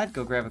 3-minute ad.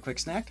 Go grab a quick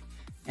snack,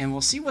 and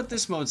we'll see what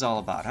this mode's all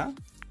about, huh?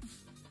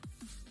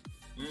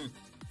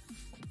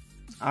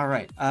 All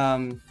right.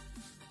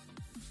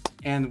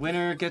 And the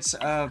winner gets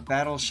a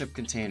battleship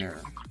container.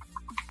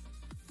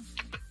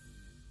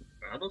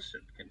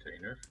 Battleship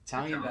container.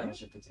 Italian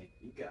battleship container.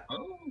 You got it.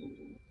 Oh.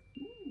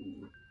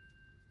 Ooh.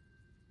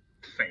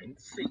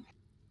 Fancy.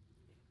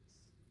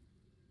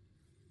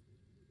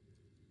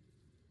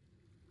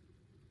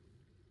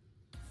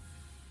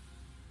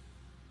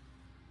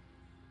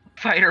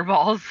 Fighter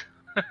balls.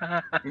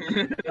 That's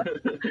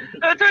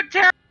what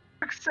Tarek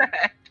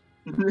said.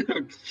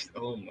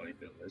 Oh my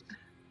goodness.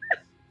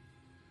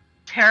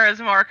 Tara's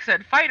Mark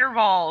said fighter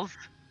balls.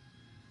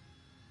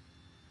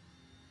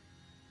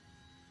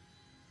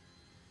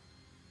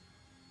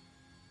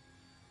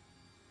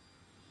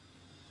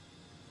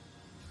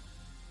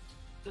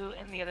 Ooh,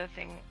 and the other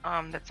thing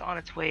that's on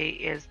its way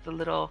is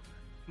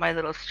my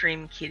little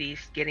stream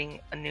kitty's getting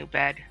a new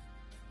bed.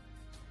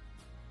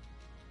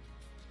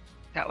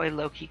 That way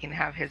Loki can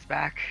have his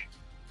back.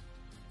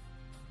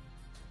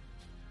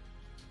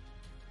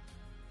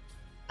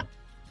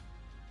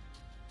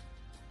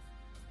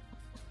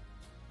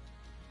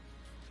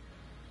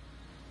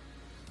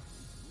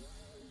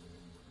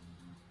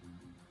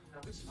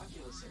 Which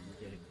Oculus are you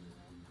getting?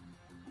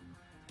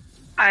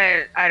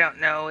 I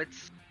don't know.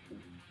 It's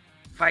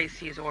Vice.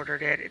 He's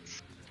ordered it.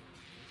 It's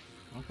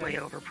way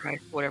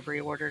overpriced. Whatever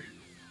he ordered.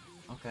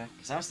 Okay.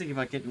 Because I was thinking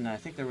about getting. I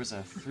think there was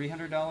a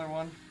 $300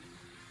 one,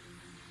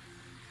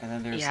 and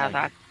then there's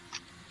that.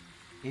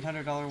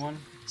 $800 one.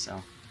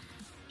 So.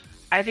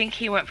 I think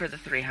he went for the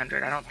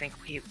 300. I don't think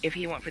if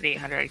he went for the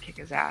 800, I'd kick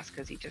his ass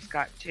because he just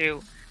got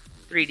 2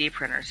 3D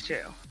printers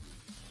too.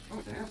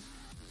 Oh damn.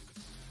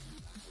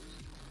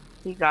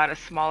 He got a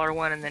smaller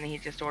one and then he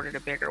just ordered a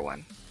bigger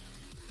one.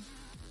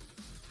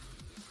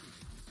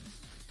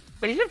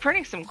 But he's been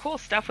printing some cool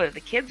stuff with it.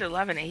 The kids are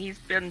loving it. He's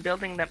been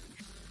building them.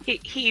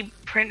 He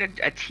printed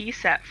a tea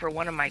set for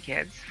one of my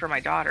kids, for my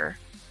daughter.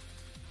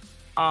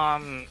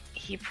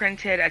 He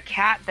printed a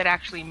cat that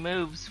actually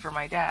moves for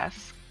my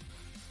desk.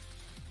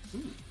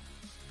 Ooh.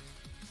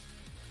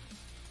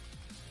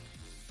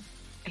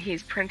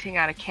 He's printing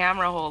out a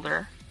camera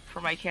holder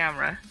for my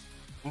camera.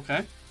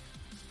 Okay.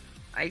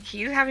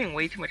 He's having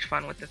way too much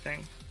fun with the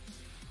thing.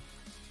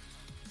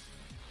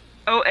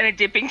 Oh, and a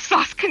dipping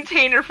sauce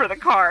container for the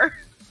car.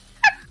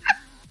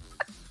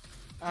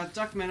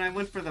 Duckman, I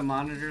went for the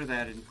monitor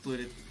that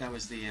included. That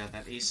was the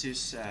that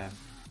Asus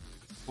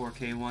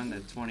 4K one, the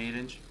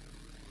 28-inch.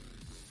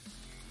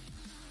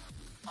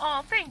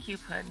 Oh, thank you,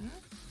 Puddin'.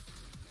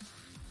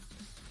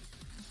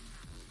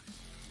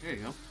 There you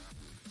go.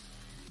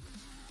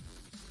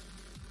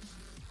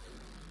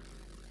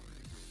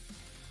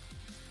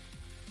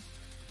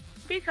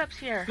 B-Cup's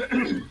here.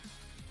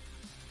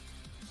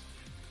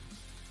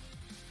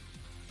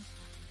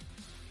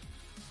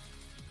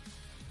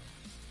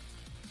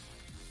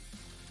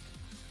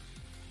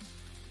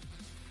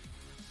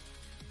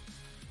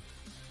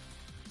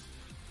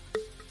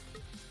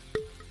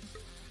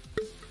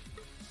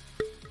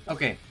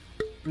 Okay,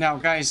 now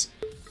guys,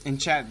 in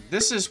chat,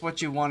 this is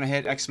what you want to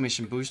hit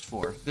exclamation boost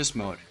for, this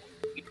mode.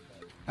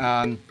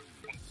 I'm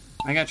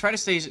gonna try to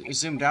stay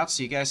zoomed out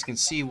so you guys can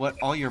see what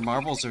all your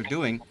marbles are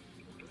doing,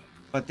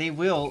 but they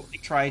will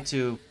try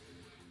to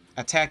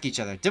attack each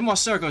other.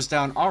 Demoiselle goes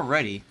down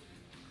already.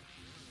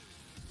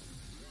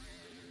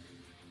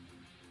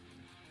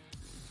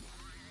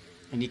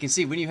 And you can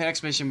see when you hit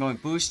exclamation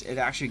point boost, it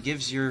actually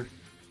gives your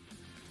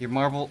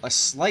marble a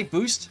slight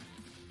boost.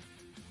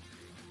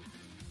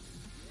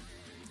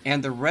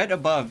 And the red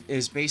above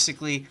is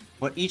basically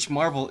what each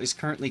marble is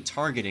currently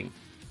targeting.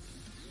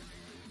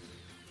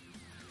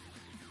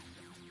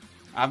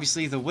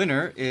 Obviously, the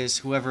winner is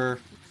whoever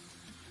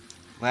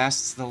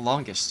lasts the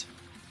longest.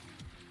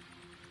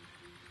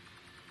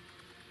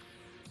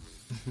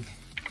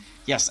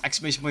 Yes,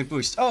 exclamation point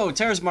boost. Oh,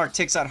 Terra's Mark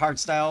takes out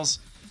Hardstyles.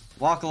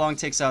 Walk Along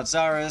takes out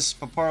Zaris.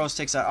 Paporos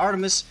takes out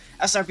Artemis.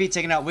 SRP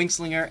taking out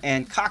Wingslinger.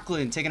 And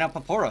Cochlin taking out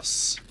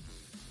Paporos.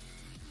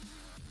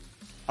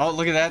 Oh,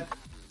 look at that.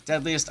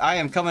 Deadliest, I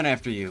am coming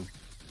after you.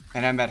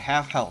 And I'm at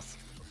half health.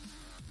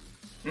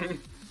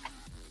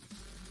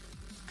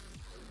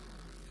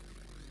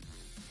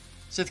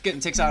 Sith Kitten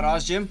takes out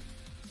Ozjim.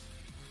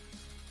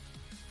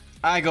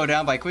 I go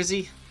down by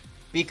Quizzy.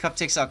 B-Cup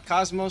takes out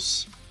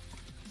Cosmos.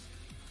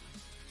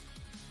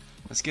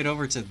 Let's get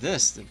over to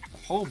this. The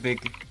whole big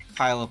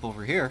pile up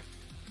over here.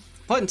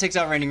 Putin takes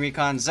out Raining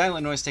Recon.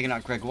 Silent Noise taking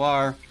out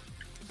Gregoire.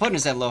 Putin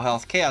is at low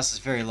health. Chaos is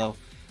very low.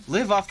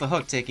 Live off the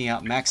hook taking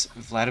out Max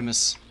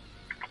Vladimus.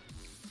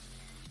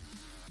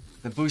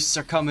 The boosts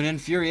are coming in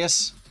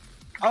furious.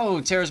 Oh,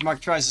 Terra's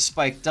Mark tries to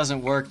spike.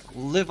 Doesn't work.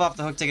 Live off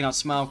the hook taking out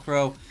Smile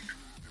Crow.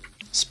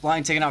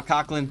 Spline taking out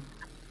Cochlin.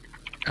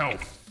 Oh.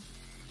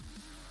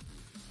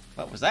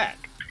 What was that?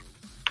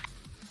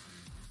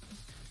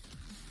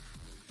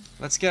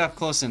 Let's get up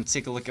close and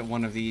take a look at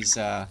one of these.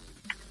 Can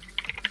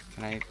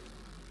I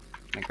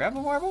grab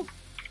a marble?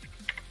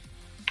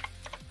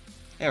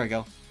 There we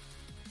go.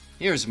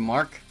 Here's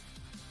Mark.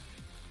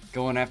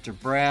 Going after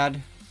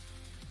Brad.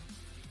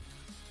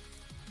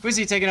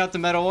 Quizzy taking out the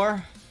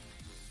Meteor.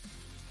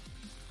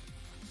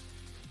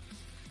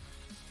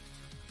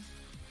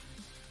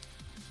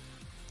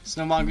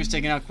 Snow Mongoose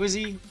taking out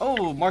Quizzy.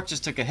 Oh, Mark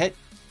just took a hit.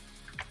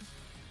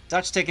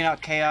 Dutch taking out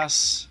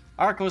Chaos.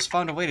 Arcos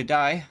found a way to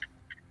die.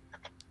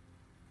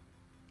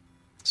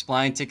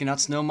 Spline taking out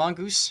Snow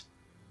Mongoose.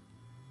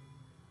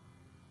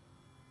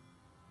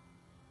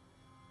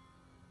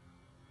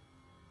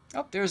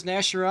 Oh, there's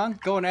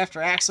Nasheron going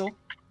after Axel.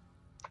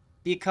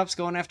 B-Cup's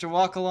going after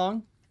Walk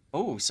Along.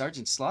 Oh,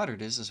 Sergeant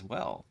Slaughtered is as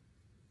well.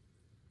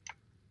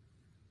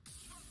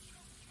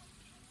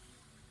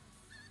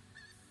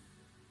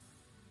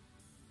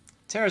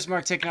 Terra's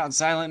Mark taking out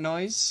Silent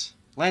Noise.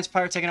 Lance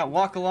Pirate taking out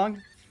Walk Along.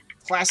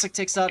 Classic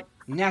takes out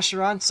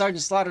Nasheron.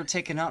 Sergeant Slaughter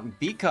taking out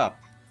B Cup.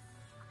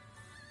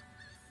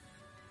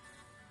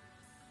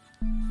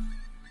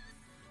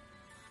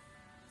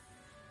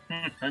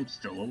 I'm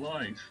still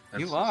alive.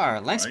 You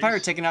are. Lance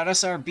Pirate taking out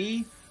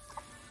SRB.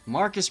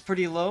 Mark is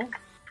pretty low.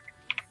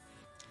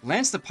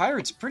 Lance the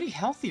Pirate's pretty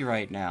healthy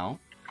right now.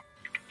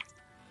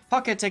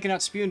 Puckhead taking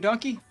out Spew and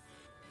Donkey.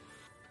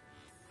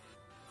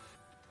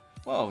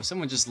 Whoa,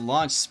 someone just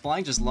launched.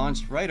 Spline just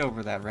launched right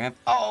over that ramp.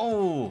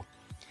 Oh!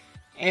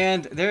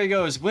 And there he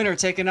goes. Winner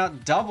taking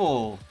out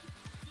Double.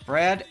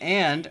 Brad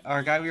and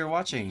our guy we were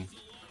watching.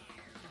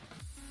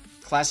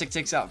 Classic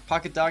takes out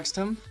Pocket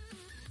Dogstum.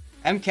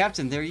 M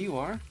Captain, there you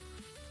are.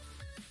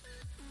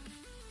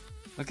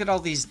 Look at all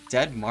these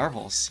dead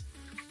marbles.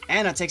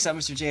 Anna takes out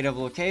Mr.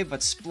 JWK,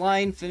 but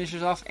Spline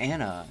finishes off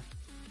Anna.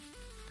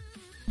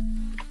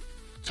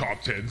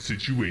 Top 10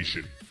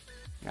 situation.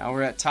 Now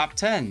we're at top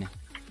 10.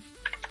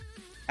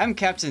 M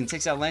Captain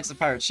takes out Lance the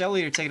Pirate. Shell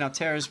Leader taking out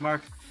Terra's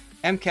Mark.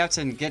 M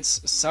Captain gets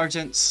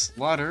Sergeant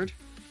slaughtered.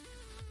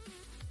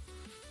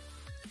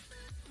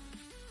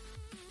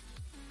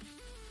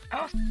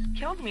 Oh,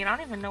 killed me. I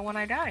don't even know when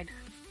I died.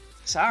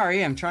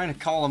 Sorry, I'm trying to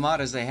call them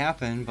out as they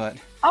happen, but...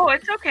 Oh,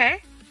 it's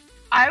okay.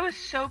 I was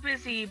so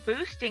busy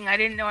boosting, I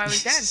didn't know I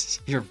was dead.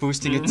 You're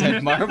boosting a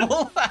dead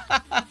marble?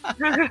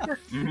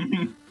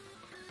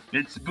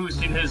 It's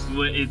boosting his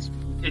way.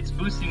 It's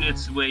boosting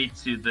its way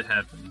to the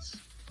heavens.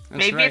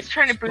 That's Maybe right. it's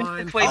trying to boost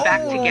its way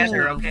back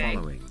together, okay?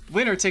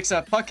 Winner takes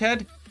out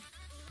Puckhead.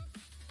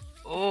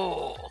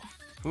 Oh.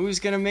 Who's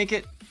gonna make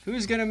it?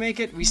 Who's gonna make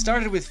it? We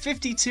started with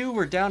 52.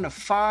 We're down to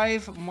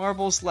 5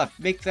 marbles left.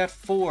 Make that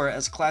 4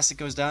 as Classic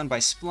goes down by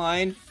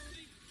Spline.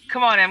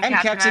 Come on, M.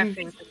 Captain. Captain. I have faith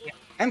in you.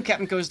 M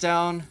Captain goes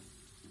down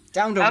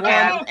to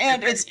Okay, 1,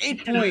 and it's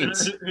 8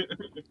 points.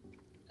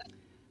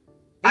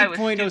 I was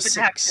stupid to have faith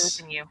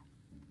 8.06. in you.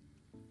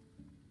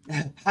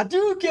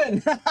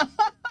 Hadouken!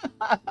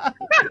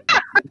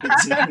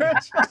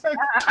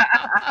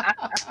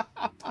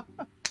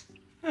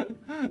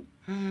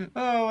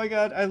 Oh my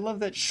god, I love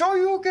that.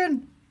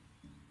 Shoryuken!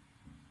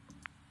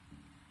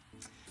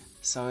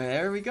 So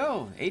there we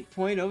go.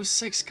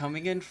 8.06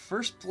 coming in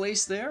first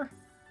place there.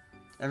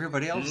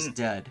 Everybody else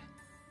dead.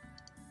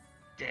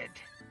 Dead.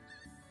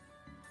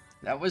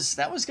 That was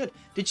good.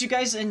 Did you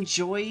guys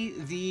enjoy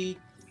the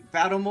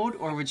battle mode,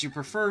 or would you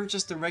prefer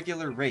just the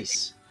regular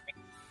race?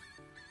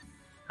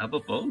 How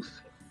about both?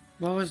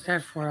 What was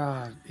that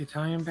for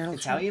Italian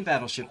battleship? Italian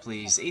battleship,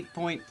 please.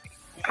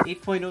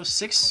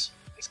 8.06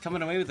 is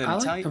coming away with an I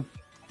like Italian. the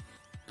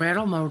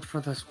battle mode for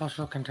the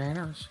special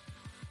containers.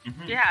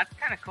 Yeah, it's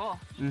kind of cool.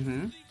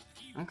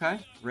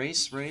 Okay.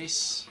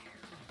 Race.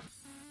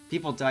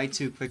 People die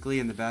too quickly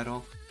in the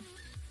battle.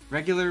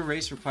 Regular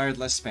race required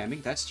less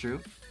spamming. That's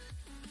true.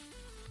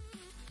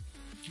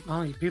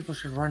 Oh, you people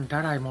should run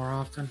Deadeye more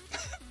often.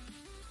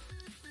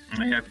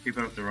 Yeah,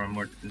 people have to run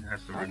more.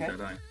 Has to run Okay.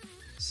 Deadeye.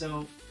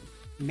 So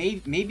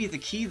maybe the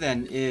key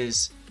then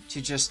is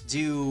to just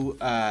do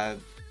the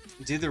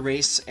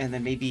race, and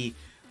then maybe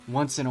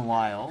once in a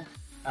while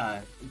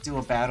do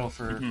a battle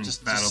for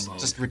just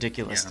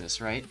ridiculousness,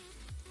 right?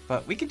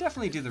 But we can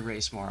definitely do the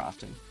race more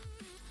often.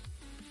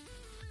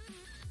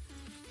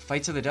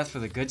 Fight to the death for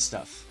the good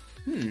stuff.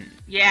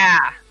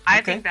 Yeah, I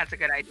Okay. think that's a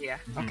good idea.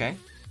 Okay.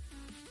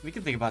 We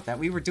can think about that.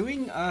 We were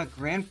doing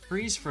Grand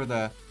Prix for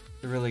the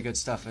really good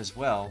stuff as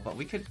well, but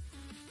we could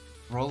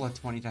roll a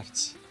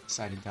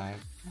 20-sided die.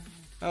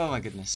 Oh my goodness.